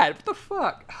bad. What the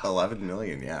fuck? 11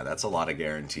 million, yeah, that's a lot of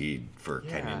guaranteed for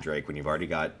Kenyon Drake when you've already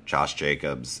got Josh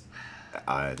Jacobs,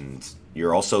 and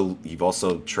you've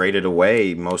also traded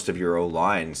away most of your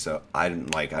O-line. So I'm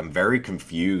very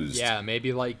confused. Yeah,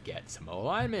 maybe get some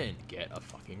O-linemen, get a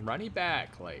fucking running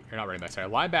back, or not running back, sorry,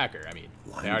 linebacker. I mean,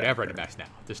 they already have running backs now.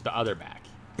 Just the other back.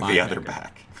 The other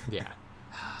back. Yeah.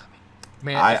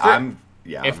 Man,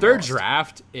 if their lost.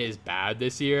 draft is bad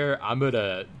this year, I'm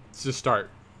gonna just start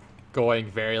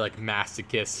going very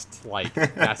masochist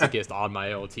on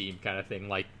my own team kind of thing,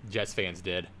 like Jets fans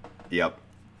did. Yep,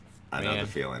 I know the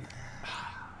feeling.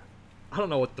 I don't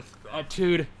know what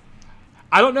dude.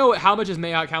 I don't know how much is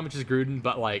Mayock, how much is Gruden,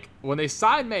 but when they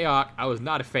signed Mayock, I was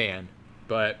not a fan.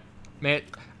 But man,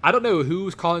 I don't know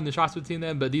who's calling the shots between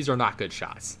them, but these are not good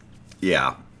shots.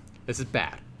 Yeah, this is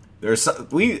bad.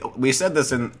 We said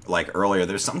this in earlier.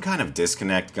 There's some kind of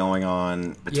disconnect going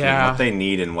on between what they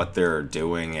need and what they're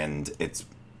doing, and it's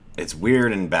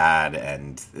weird and bad.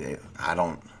 And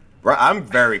I'm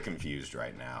very confused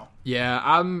right now. Yeah,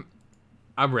 I'm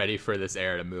ready for this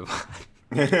era to move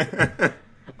on.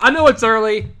 I know it's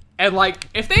early, and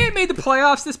if they had made the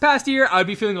playoffs this past year, I'd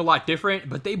be feeling a lot different.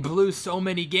 But they blew so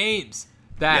many games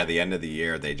that the end of the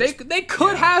year they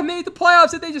could have made the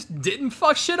playoffs if they just didn't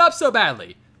fuck shit up so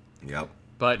badly. Yep.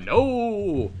 But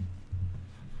no.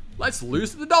 Let's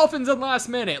lose to the Dolphins in the last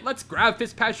minute. Let's grab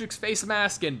Fitzpatrick's face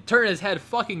mask and turn his head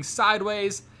fucking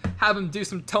sideways. Have him do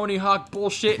some Tony Hawk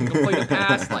bullshit and complete a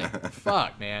pass.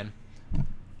 Fuck, man.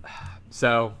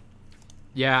 So,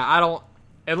 yeah,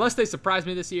 unless they surprise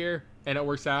me this year and it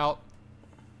works out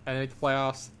and they make the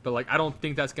playoffs, but I don't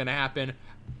think that's gonna happen.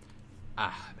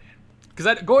 Man,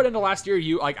 because going into last year,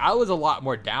 I was a lot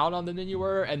more down on them than you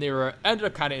were, and they ended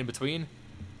up kind of in between.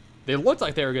 They looked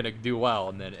like they were gonna do well,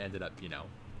 and then ended up,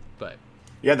 but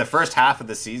yeah, the first half of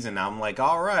the season, I'm like,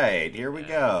 all right, here we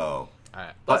go. All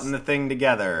right, putting the thing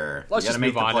together. Let's just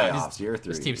make move on. Playoffs, year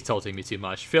 3. This team's tilting me too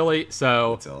much. Philly,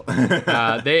 so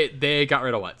they got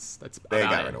rid of Wentz. They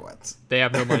got rid of Wentz. They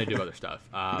have no money to do other stuff.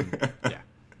 Yeah.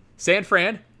 San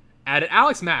Fran added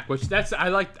Alex Mack, which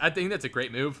I think that's a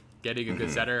great move. Getting a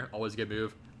good center, always a good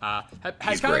move.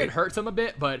 Has kind of hurt him a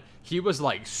bit, but he was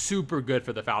super good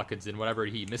for the Falcons, and whenever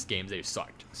he missed games, they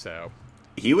sucked. So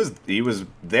he was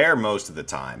there most of the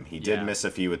time. He did miss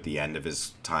a few at the end of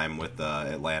his time with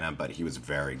Atlanta, but he was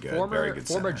very good. Very good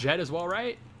former center. Jet as well,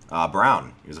 right?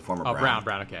 Brown. He was a former Brown.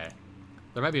 Brown. Okay.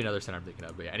 There might be another center I'm thinking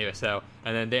of, but yeah. Anyway, so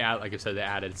and then they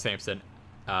added Samson,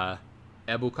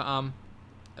 Ebukam.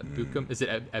 Is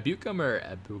it Ebukam or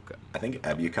Ebukam? I think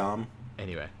Ebukam.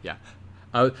 Anyway, yeah.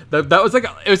 That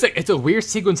was it's a weird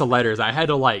sequence of letters. I had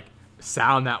to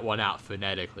sound that one out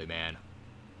phonetically, man.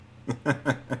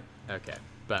 Okay,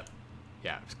 but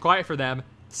yeah, it's quiet for them.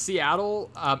 Seattle.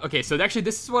 Okay, so actually,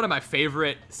 this is one of my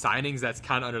favorite signings. That's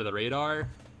kind of under the radar.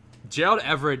 Gerald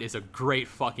Everett is a great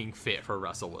fucking fit for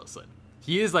Russell Wilson.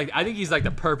 He is I think he's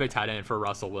the perfect tight end for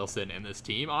Russell Wilson in this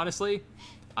team. Honestly,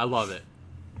 I love it.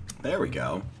 There we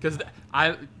go. Because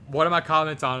one of my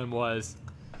comments on him was,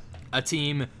 a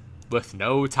team with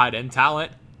no tight end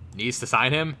talent needs to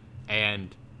sign him,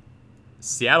 and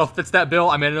Seattle fits that bill.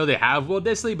 I mean, I know they have Will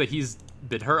Dissly, but he's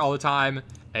been hurt all the time,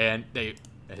 and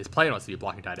his plan wants to be a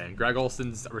blocking tight end. Greg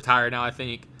Olson's retired now, I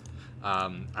think. I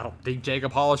don't think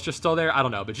Jacob Hall is just still there. I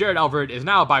don't know, but Jared Everett is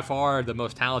now by far the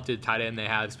most talented tight end they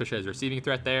have, especially as a receiving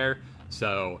threat there.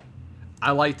 So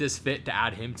I like this fit to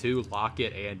add him to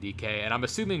Lockett and DK, and I'm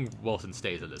assuming Wilson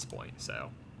stays at this point. So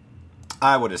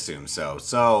I would assume so.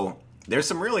 So There's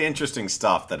some really interesting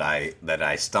stuff that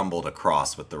I stumbled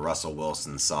across with the Russell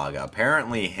Wilson saga.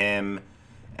 Apparently, him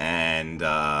and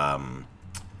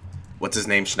what's his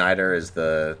name? Schneider is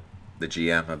the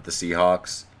GM of the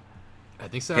Seahawks. I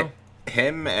think so.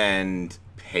 Him and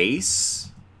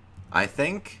Pace, I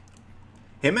think.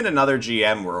 Him and another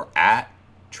GM were at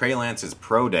Trey Lance's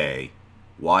pro day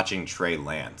watching Trey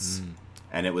Lance.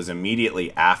 And it was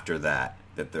immediately after that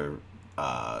the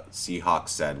Seahawks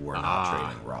said we're not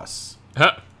trading Russ.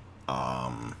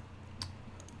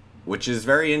 Which is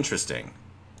very interesting.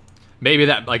 Maybe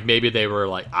they were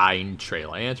like eyeing Trey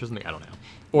Lance or something. I don't know.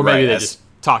 Or maybe they just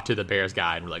talked to the Bears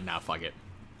guy and were like, nah, fuck it.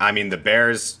 I mean, the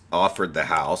Bears offered the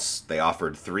house. They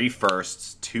offered 3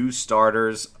 firsts, 2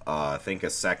 starters, I think a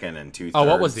second and 2 thirds. Oh,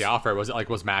 what was the offer?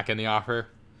 Was Mac in the offer?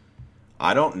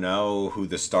 I don't know who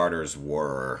the starters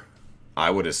were.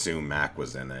 I would assume Mac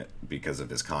was in it because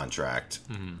of his contract.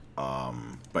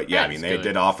 But yeah, I mean, they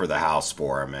did offer the house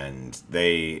for him, and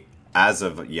they, as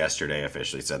of yesterday,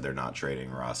 officially said they're not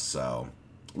trading Russ. So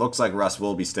looks like Russ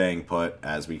will be staying put,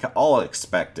 as we all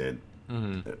expected.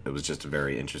 It was just a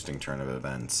very interesting turn of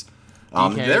events.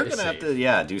 They're going to have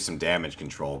to, do some damage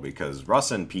control because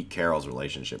Russ and Pete Carroll's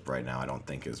relationship right now, I don't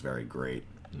think is very great.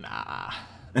 Nah.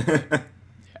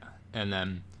 And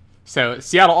then, so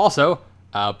Seattle also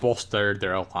bolstered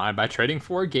their line by trading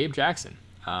for Gabe Jackson.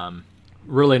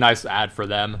 Really nice ad for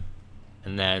them.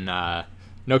 And then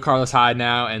no Carlos Hyde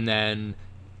now. And then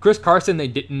Chris Carson, they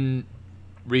didn't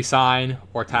re-sign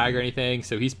or tag or anything,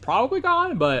 so he's probably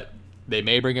gone, but they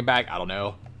may bring him back. I don't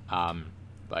know.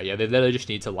 But yeah, they just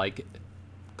need to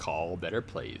call better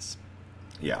plays.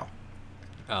 Yeah.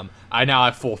 I now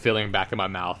have full feeling back in my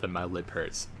mouth and my lip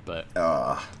hurts, but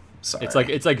sorry.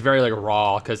 It's very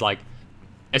raw because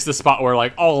it's the spot where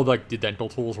all of the dental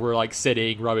tools were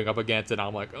sitting, rubbing up against it. And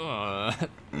I'm like,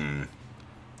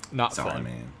 not sorry, fun.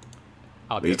 Man.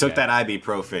 But you took that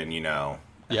ibuprofen,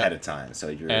 ahead of time, so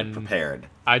you're prepared.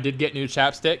 I did get new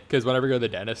chapstick because whenever I go to the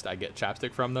dentist, I get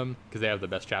chapstick from them because they have the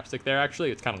best chapstick there.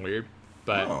 Actually, it's kind of weird,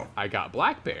 but I got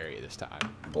blackberry this time.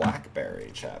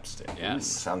 Blackberry chapstick. Yes, ooh,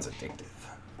 sounds addictive.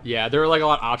 Yeah, there are a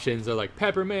lot of options. They're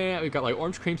peppermint. We've got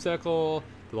orange creamsicle,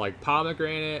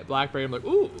 pomegranate, blackberry. I'm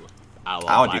ooh,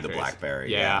 I would do the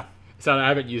blackberry. Yeah. So I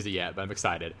haven't used it yet, but I'm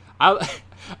excited.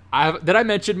 Did I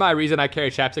mention my reason I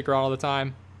carry chapstick around all the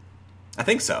time? I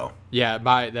think so. Yeah, the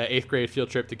 8th grade field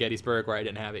trip to Gettysburg where I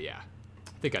didn't have it. Yeah,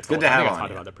 I think I talked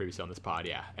about that previously on this pod.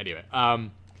 Yeah. Anyway,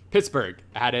 Pittsburgh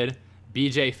added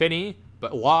B.J. Finney,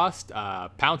 but lost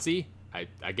Pouncey. I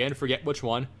again forget which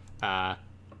one.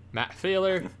 Matt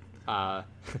Thaler,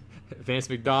 Vance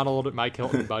McDonald, Mike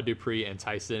Hilton, Bud Dupree, and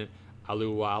Tyson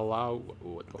Alualu.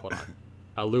 Hold on,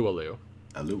 Alualu.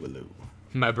 Alualu.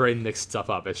 My brain mixed stuff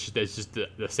up. It's just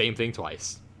the same thing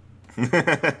twice.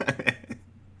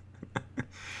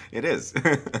 It is.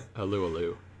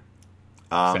 Alualu.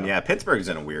 Yeah, Pittsburgh's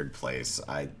in a weird place.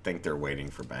 I think they're waiting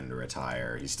for Ben to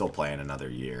retire. He's still playing another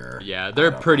year. Yeah,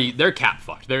 they're cap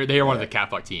fucked. They're one of the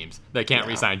cap fucked teams. They can't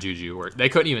re-sign Juju, or they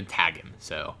couldn't even tag him.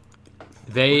 So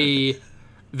they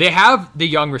have the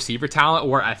young receiver talent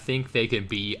where I think they can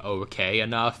be okay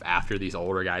enough after these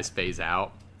older guys phase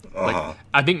out.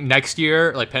 I think next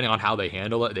year, depending on how they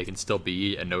handle it, they can still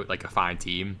be a fine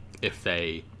team if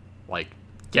they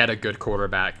get a good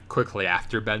quarterback quickly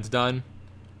after Ben's done.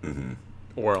 Mm-hmm.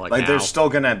 Or they're still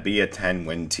gonna be a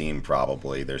 10-win team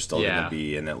probably. They're still gonna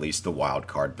be in at least the wild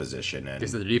card position, and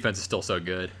because the defense is still so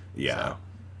good. Yeah,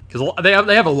 because they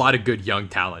have a lot of good young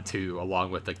talent too,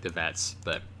 along with the vets.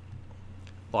 But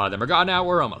a lot of them are gone now.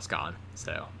 We're almost gone.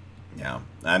 So yeah,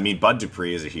 I mean Bud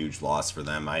Dupree is a huge loss for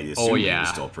them. I assume he was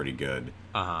still pretty good.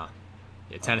 Yeah,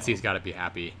 Tennessee's got to be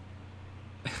happy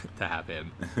to have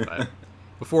him. But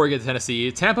before we get to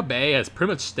Tennessee, Tampa Bay has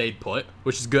pretty much stayed put,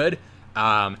 which is good.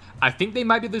 I think they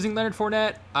might be losing Leonard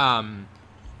Fournette.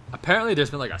 Apparently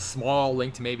there's been a small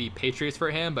link to maybe Patriots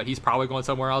for him, but he's probably going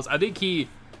somewhere else. I think he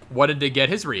wanted to get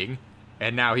his ring,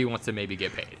 and now he wants to maybe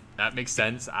get paid. That makes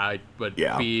sense. I'll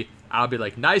be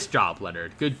nice job,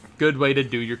 Leonard. Good way to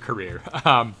do your career.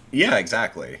 Yeah,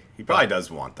 exactly. He probably does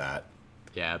want that.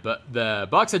 Yeah, but the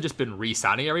Bucs have just been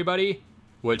re-signing everybody,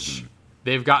 which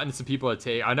they've gotten some people to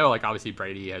take. I know, obviously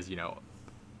Brady has,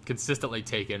 consistently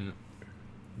taken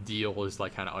deals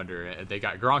kind of under it. They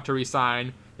got Gronk to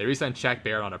re-sign. They re-signed Shaq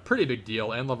Barrett on a pretty big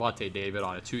deal, and Levante David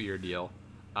on a 2-year deal.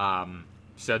 And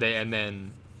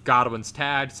then Godwin's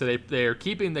tagged, so they're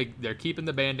keeping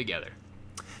the band together.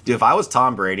 Dude, if I was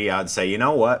Tom Brady, I'd say, you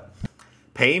know what?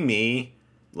 Pay me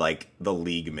the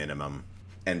league minimum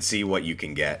and see what you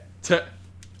can get.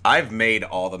 I've made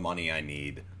all the money I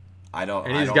need. I don't.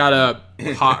 And he's I don't, got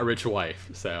a hot, rich wife.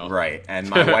 So right, and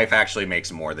my wife actually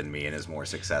makes more than me and is more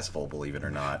successful, believe it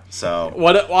or not. So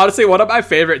honestly, one of my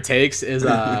favorite takes is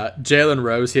Jalen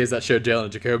Rose. He has that show Jalen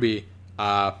and Jacoby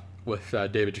with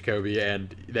David Jacoby,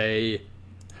 and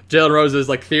Jalen Rose's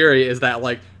like theory is that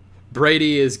like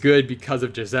Brady is good because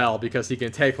of Giselle, because he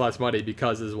can take less money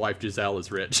because his wife Giselle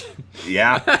is rich.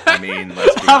 Yeah, I mean,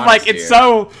 let's be I'm like, honest it's here.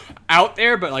 so out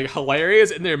there, but like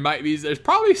hilarious, and there's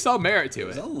probably some merit to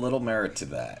it. There's a little merit to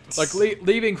that. Like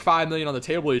leaving $5 million on the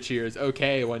table each year is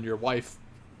okay when your wife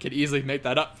can easily make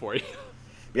that up for you.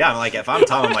 Yeah, I'm like, if I'm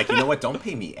Tom, I'm like, you know what? Don't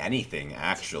pay me anything,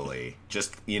 actually.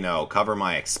 Just, cover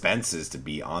my expenses to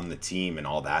be on the team and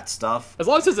all that stuff. As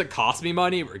long as it doesn't cost me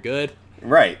money, we're good.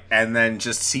 Right, and then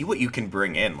just see what you can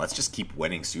bring in. Let's just keep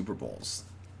winning Super Bowls.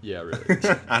 Yeah, really.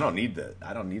 I don't need the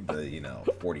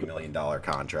 $40 million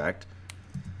contract.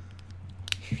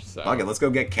 So. Fuck it, let's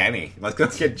go get Kenny. Let's go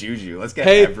get Juju. Let's get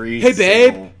Hey every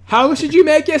babe, how much did you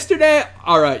make yesterday?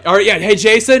 All right, yeah. Hey,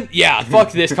 Jason, yeah,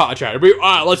 fuck this contract. All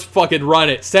right, let's fucking run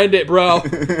it. Send it, bro.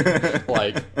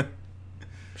 Like, I'm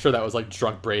sure that was like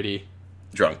drunk Brady.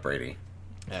 Drunk Brady.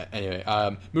 Anyway,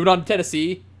 moving on to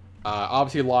Tennessee.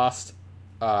 Obviously lost.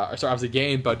 Obviously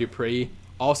gained Bud Dupree.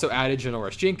 Also added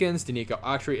Janoris Jenkins, Danico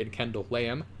Autry, and Kendall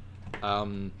Lamb.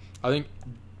 I think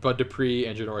Bud Dupree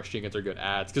and Janoris Jenkins are good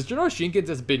adds because Janoris Jenkins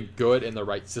has been good in the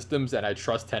right systems, and I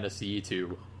trust Tennessee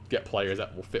to get players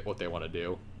that will fit what they want to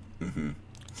do. Mm-hmm.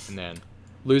 And then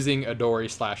losing Adoree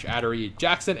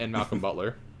Jackson and Malcolm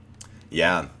Butler.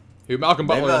 Yeah. Malcolm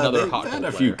Butler, another hot They've had goal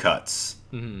a few player. cuts.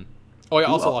 Mm-hmm. Oh, yeah,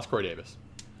 also lost Corey Davis.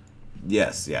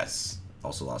 Yes.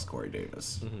 Also lost Corey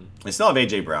Davis. Mm-hmm. They still have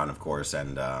A.J. Brown, of course,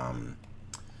 and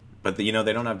but they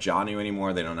don't have Jonnu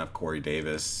anymore. They don't have Corey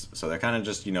Davis, so they're kind of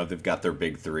just they've got their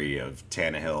big three of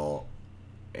Tannehill,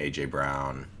 A.J.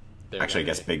 Brown. Actually, I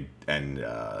guess Big and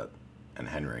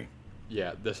Henry.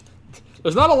 Yeah,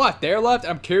 there's not a lot there left.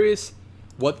 I'm curious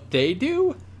what they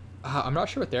do. I'm not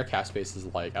sure what their cap space is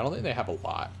like. I don't think they have a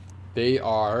lot. They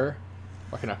are.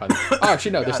 What can I find? Oh,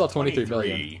 actually, no, they still have 23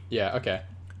 million. Yeah, okay.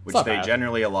 Which they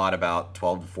generally allot about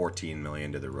 12 to 14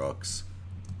 million to the rooks.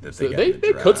 So they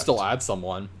could still add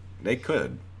someone. They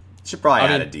could. Should probably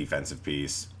add a defensive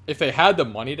piece. If they had the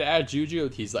money to add Juju,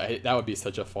 that would be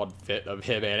such a fun fit of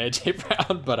him and AJ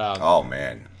Brown. But oh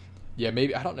man, yeah,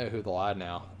 maybe I don't know who they'll add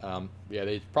now. Yeah,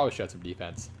 they probably should have some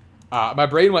defense. My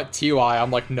brain went Ty.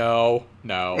 I'm like, no,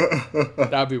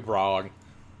 that'd be wrong.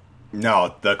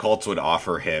 No, the Colts would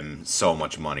offer him so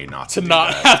much money not to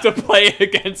have to play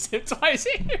against him twice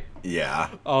a year. Yeah.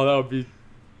 Oh, that would be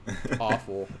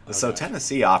awful. So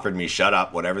Tennessee offered me, shut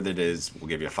up, whatever that is, we'll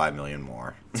give you $5 million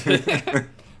more.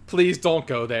 Please don't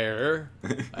go there.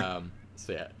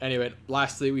 So yeah. Anyway,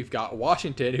 lastly, we've got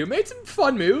Washington, who made some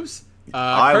fun moves.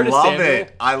 I Curtis love Samuel,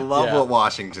 it. I love what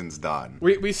Washington's done.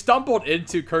 We stumbled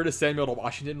into Curtis Samuel to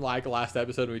Washington like last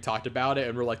episode when we talked about it,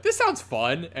 and we're like, this sounds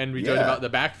fun, and we joked about the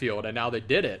backfield, and now they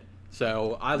did it.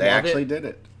 So they actually did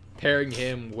it. Pairing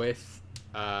him with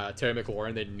Terry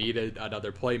McLaurin, they needed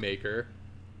another playmaker.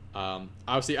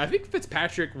 Obviously, I think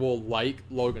Fitzpatrick will like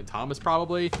Logan Thomas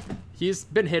probably. He's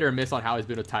been hit or miss on how he's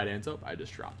been with tight ends. Oh, I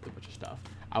just dropped a bunch of stuff.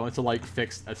 I went to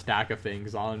fix a stack of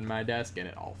things on my desk, and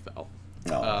it all fell.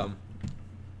 Oh.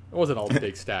 It wasn't all a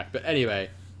big stack, but anyway.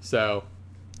 So,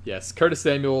 yes, Curtis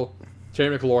Samuel,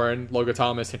 Terry McLaurin, Logan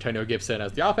Thomas, Antonio Gibson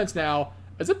as the offense now.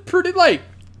 It's a pretty you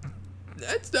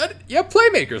have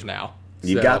playmakers now.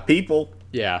 You've got people.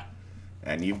 Yeah.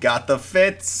 And you've got the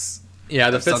Fitz. Yeah,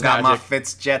 the I've Fitz still got magic. my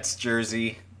Fitz Jets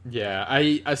jersey. Yeah,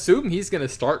 I assume he's going to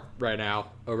start right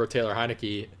now over Taylor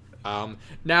Heineke.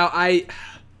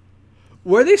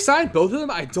 Where they signed both of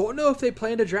them, I don't know if they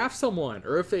plan to draft someone,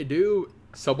 or if they do,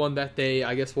 someone that they,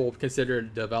 I guess, will consider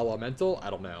developmental. I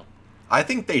don't know. I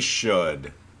think they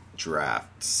should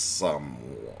draft someone.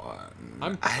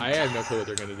 I have no clue what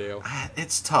they're going to do.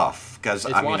 It's tough, because,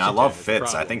 I love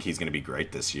Fitz. I think he's going to be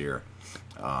great this year.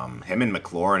 Him and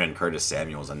McLaurin and Curtis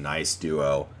Samuel is a nice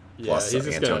duo. Plus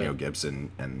Antonio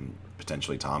Gibson and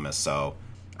potentially Thomas. So,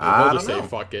 I don't know. Say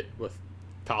fuck it with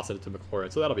tossing it to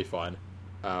McLaurin. So that'll be fun.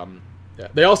 Yeah.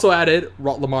 They also added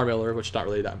Lamar Miller, which is not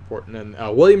really that important,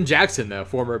 and William Jackson, the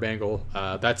former Bengal.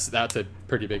 That's a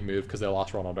pretty big move because they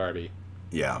lost Ronald Darby.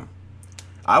 Yeah,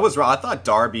 I was wrong. I thought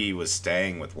Darby was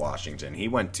staying with Washington. He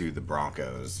went to the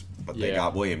Broncos, but they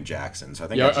got William Jackson. So I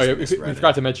think we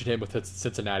forgot to mention him with his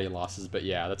Cincinnati losses, but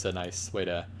yeah, that's a nice way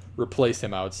to replace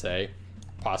him. I would say,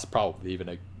 probably even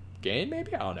a gain,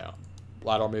 maybe. I don't know,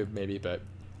 lateral move maybe, but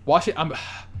Washington.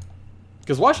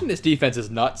 Because Washington's defense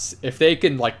is nuts. If they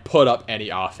can put up any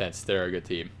offense, they're a good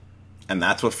team. And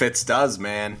that's what Fitz does,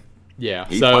 man. Yeah,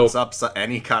 he puts up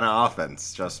any kind of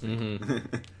offense. Trust me.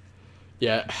 Mm-hmm.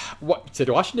 Yeah, what said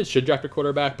Washington should draft a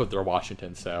quarterback, but they're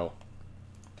Washington, so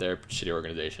they're a shitty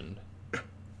organization.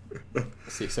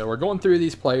 Let's see, so we're going through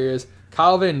these players.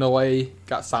 Kyle Van Noy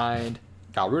got signed.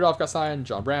 Kyle Rudolph got signed.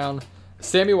 John Brown.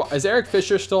 Is Eric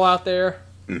Fisher still out there?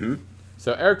 Mm-hmm.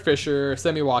 So Eric Fisher,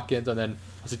 Sammy Watkins, and then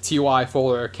was it T.Y.,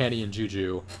 Fuller, Kenny, and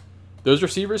Juju. Those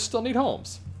receivers still need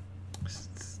homes.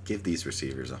 Give these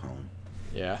receivers a home.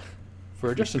 Yeah,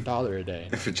 for just $1 a day.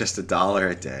 For just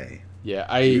 $1 a day.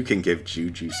 Yeah, you can give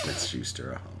Juju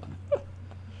Smith-Schuster a home.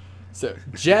 So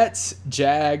Jets,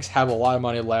 Jags have a lot of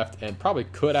money left and probably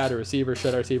could add a receiver, should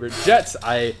add a receiver. Jets,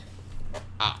 I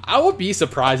would be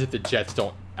surprised if the Jets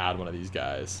don't add one of these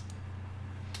guys.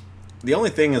 The only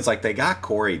thing is, like, they got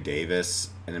Corey Davis,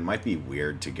 and it might be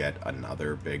weird to get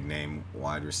another big name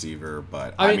wide receiver,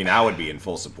 but I mean, I would be in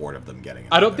full support of them getting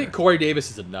another. I don't think Corey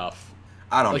Davis is enough.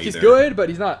 I don't like, either. He's good,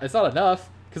 but it's not enough.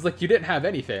 Because, like, you didn't have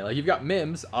anything. Like, you've got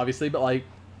Mims, obviously, but, like,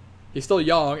 he's still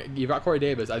young. You've got Corey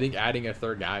Davis. I think adding a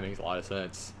third guy makes a lot of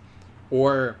sense.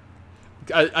 Or,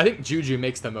 I think Juju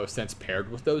makes the most sense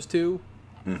paired with those two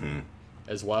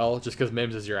as well. Just because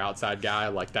Mims is your outside guy.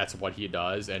 Like, that's what he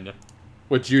does. And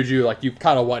with Juju, like, you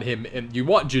kind of want him, and you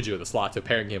want Juju in the slot, so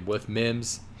pairing him with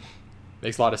Mims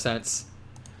makes a lot of sense.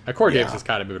 And Corey Davis is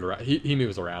kind of moving around. He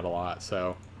moves around a lot,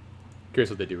 so curious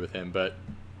what they do with him. But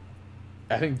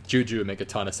I think Juju would make a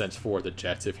ton of sense for the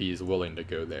Jets if he's willing to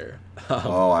go there.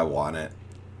 I want it.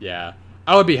 Yeah.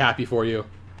 I would be happy for you.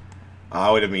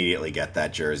 I would immediately get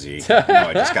that jersey.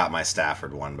 I just got my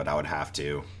Stafford one, but I would have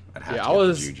to. I'd have to get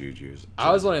the Juju jersey.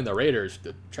 I was wanting the Raiders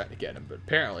to try to get him, but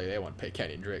apparently they want to pay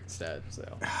Kenny Drake instead. So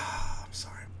I'm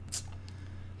sorry.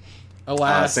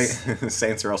 Alas.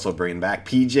 Saints are also bringing back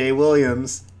P.J.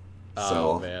 Williams.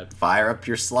 Oh, man. Fire up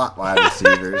your slot wide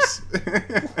receivers.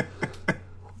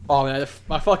 Oh, man,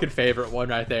 my fucking favorite one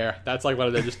right there. That's like one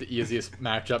of the easiest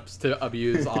matchups to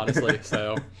abuse, honestly.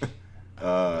 So,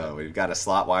 we've got a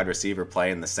slot wide receiver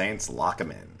playing the Saints. Lock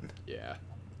him in. Yeah.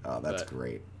 Oh, that's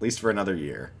great. At least for another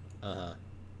year.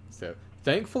 So,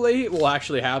 thankfully, we'll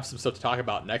actually have some stuff to talk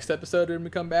about next episode when we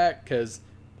come back, because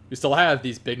we still have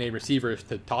these big name receivers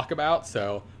to talk about.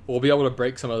 So, we'll be able to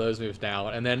break some of those moves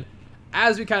down. And then,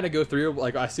 as we kind of go through,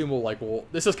 like, I assume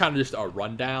this is kind of just a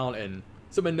rundown and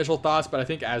some initial thoughts, but I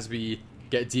think as we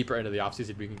get deeper into the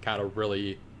offseason, we can kind of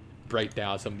really break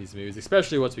down some of these moves,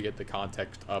 especially once we get the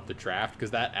context of the draft,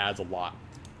 because that adds a lot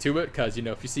to it. Because, you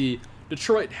know, if you see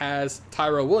Detroit has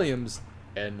Tyrell Williams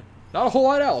and not a whole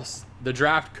lot else, the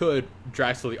draft could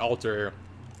drastically alter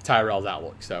Tyrell's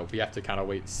outlook. So we have to kind of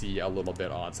wait and see a little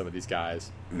bit on some of these guys.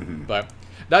 But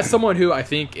that's someone who I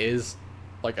think is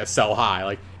like a sell high.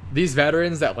 Like, these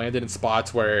veterans that landed in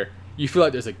spots where you feel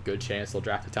like there's a good chance they'll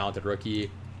draft a talented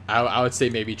rookie, I would say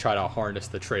maybe try to harness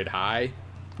the trade high.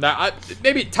 Now,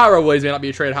 maybe Tyrell Williams may not be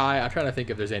a trade high. I'm trying to think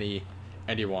if there's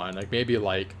anyone. Like, maybe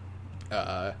like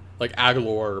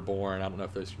Aguilar or Bourne. I don't know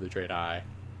if those are the trade high.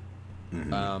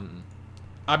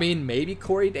 I mean, maybe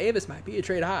Corey Davis might be a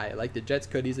trade high. Like, the Jets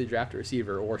could easily draft a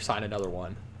receiver or sign another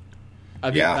one.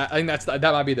 I think that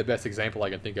might be the best example I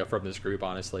can think of from this group,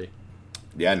 honestly.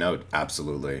 Yeah, no,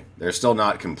 absolutely. They're still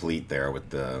not complete there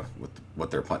with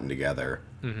what they're putting together.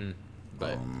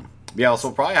 But yeah, so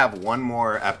we'll probably have one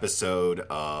more episode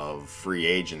of free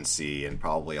agency and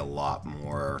probably a lot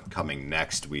more coming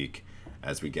next week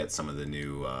as we get some of the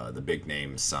new the big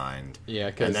names signed.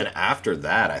 Yeah, and then after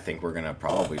that, I think we're gonna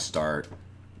probably start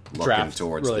looking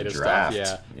towards the draft.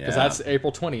 Stuff, because that's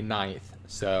April 29th.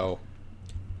 So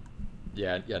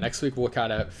yeah, next week we'll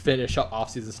kind of finish up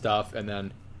offseason stuff, and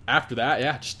then after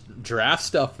that, just draft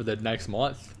stuff for the next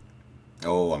month.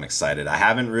 Oh, I'm excited. I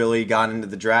haven't really gotten into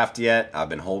the draft yet. I've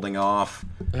been holding off,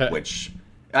 which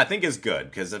I think is good,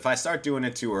 because if I start doing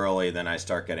it too early, then I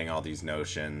start getting all these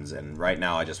notions, and right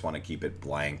now I just want to keep it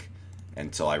blank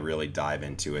until I really dive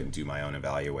into it and do my own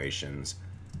evaluations.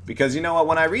 Because you know what?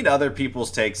 When I read other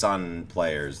people's takes on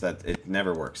players, that it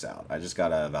never works out. I just got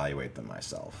to evaluate them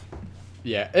myself.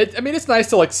 Yeah, it's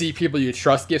nice to like see people you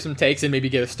trust give some takes and maybe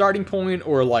get a starting point,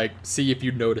 or like see if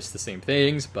you notice the same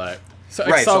things. But so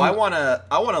I want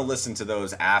to listen to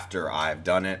those after I've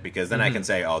done it, because then I can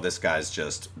say, oh, this guy's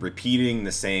just repeating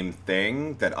the same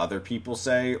thing that other people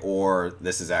say, or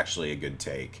this is actually a good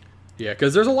take. Yeah,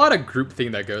 because there's a lot of group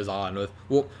thing that goes on with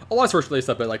a lot of sports related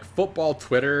stuff, but like football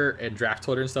Twitter and draft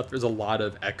Twitter and stuff. There's a lot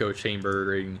of echo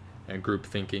chambering and group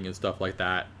thinking and stuff like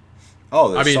that. Oh,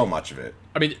 there's so much of it.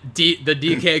 I mean, the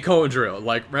DK cone drill.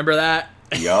 Like, remember that?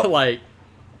 Yup. Like,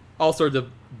 all sorts of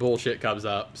bullshit comes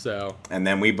up, so. And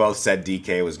then we both said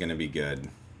DK was going to be good.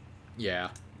 Yeah.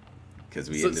 Because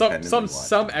we independently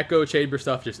some echo chamber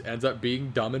stuff just ends up being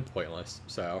dumb and pointless,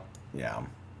 so. Yeah.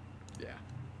 Yeah.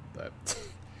 But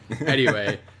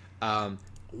Anyway, a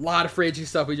lot of free agency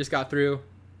stuff we just got through.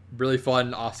 Really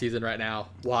fun off season right now.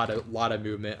 A lot of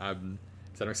movement. I'm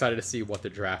excited to see what the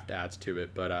draft adds to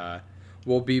it. But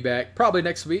we'll be back probably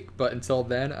next week. But until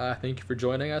then, thank you for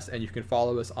joining us, and you can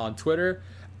follow us on Twitter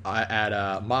at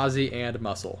Mozzie and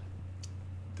Muscle.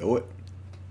 Do it.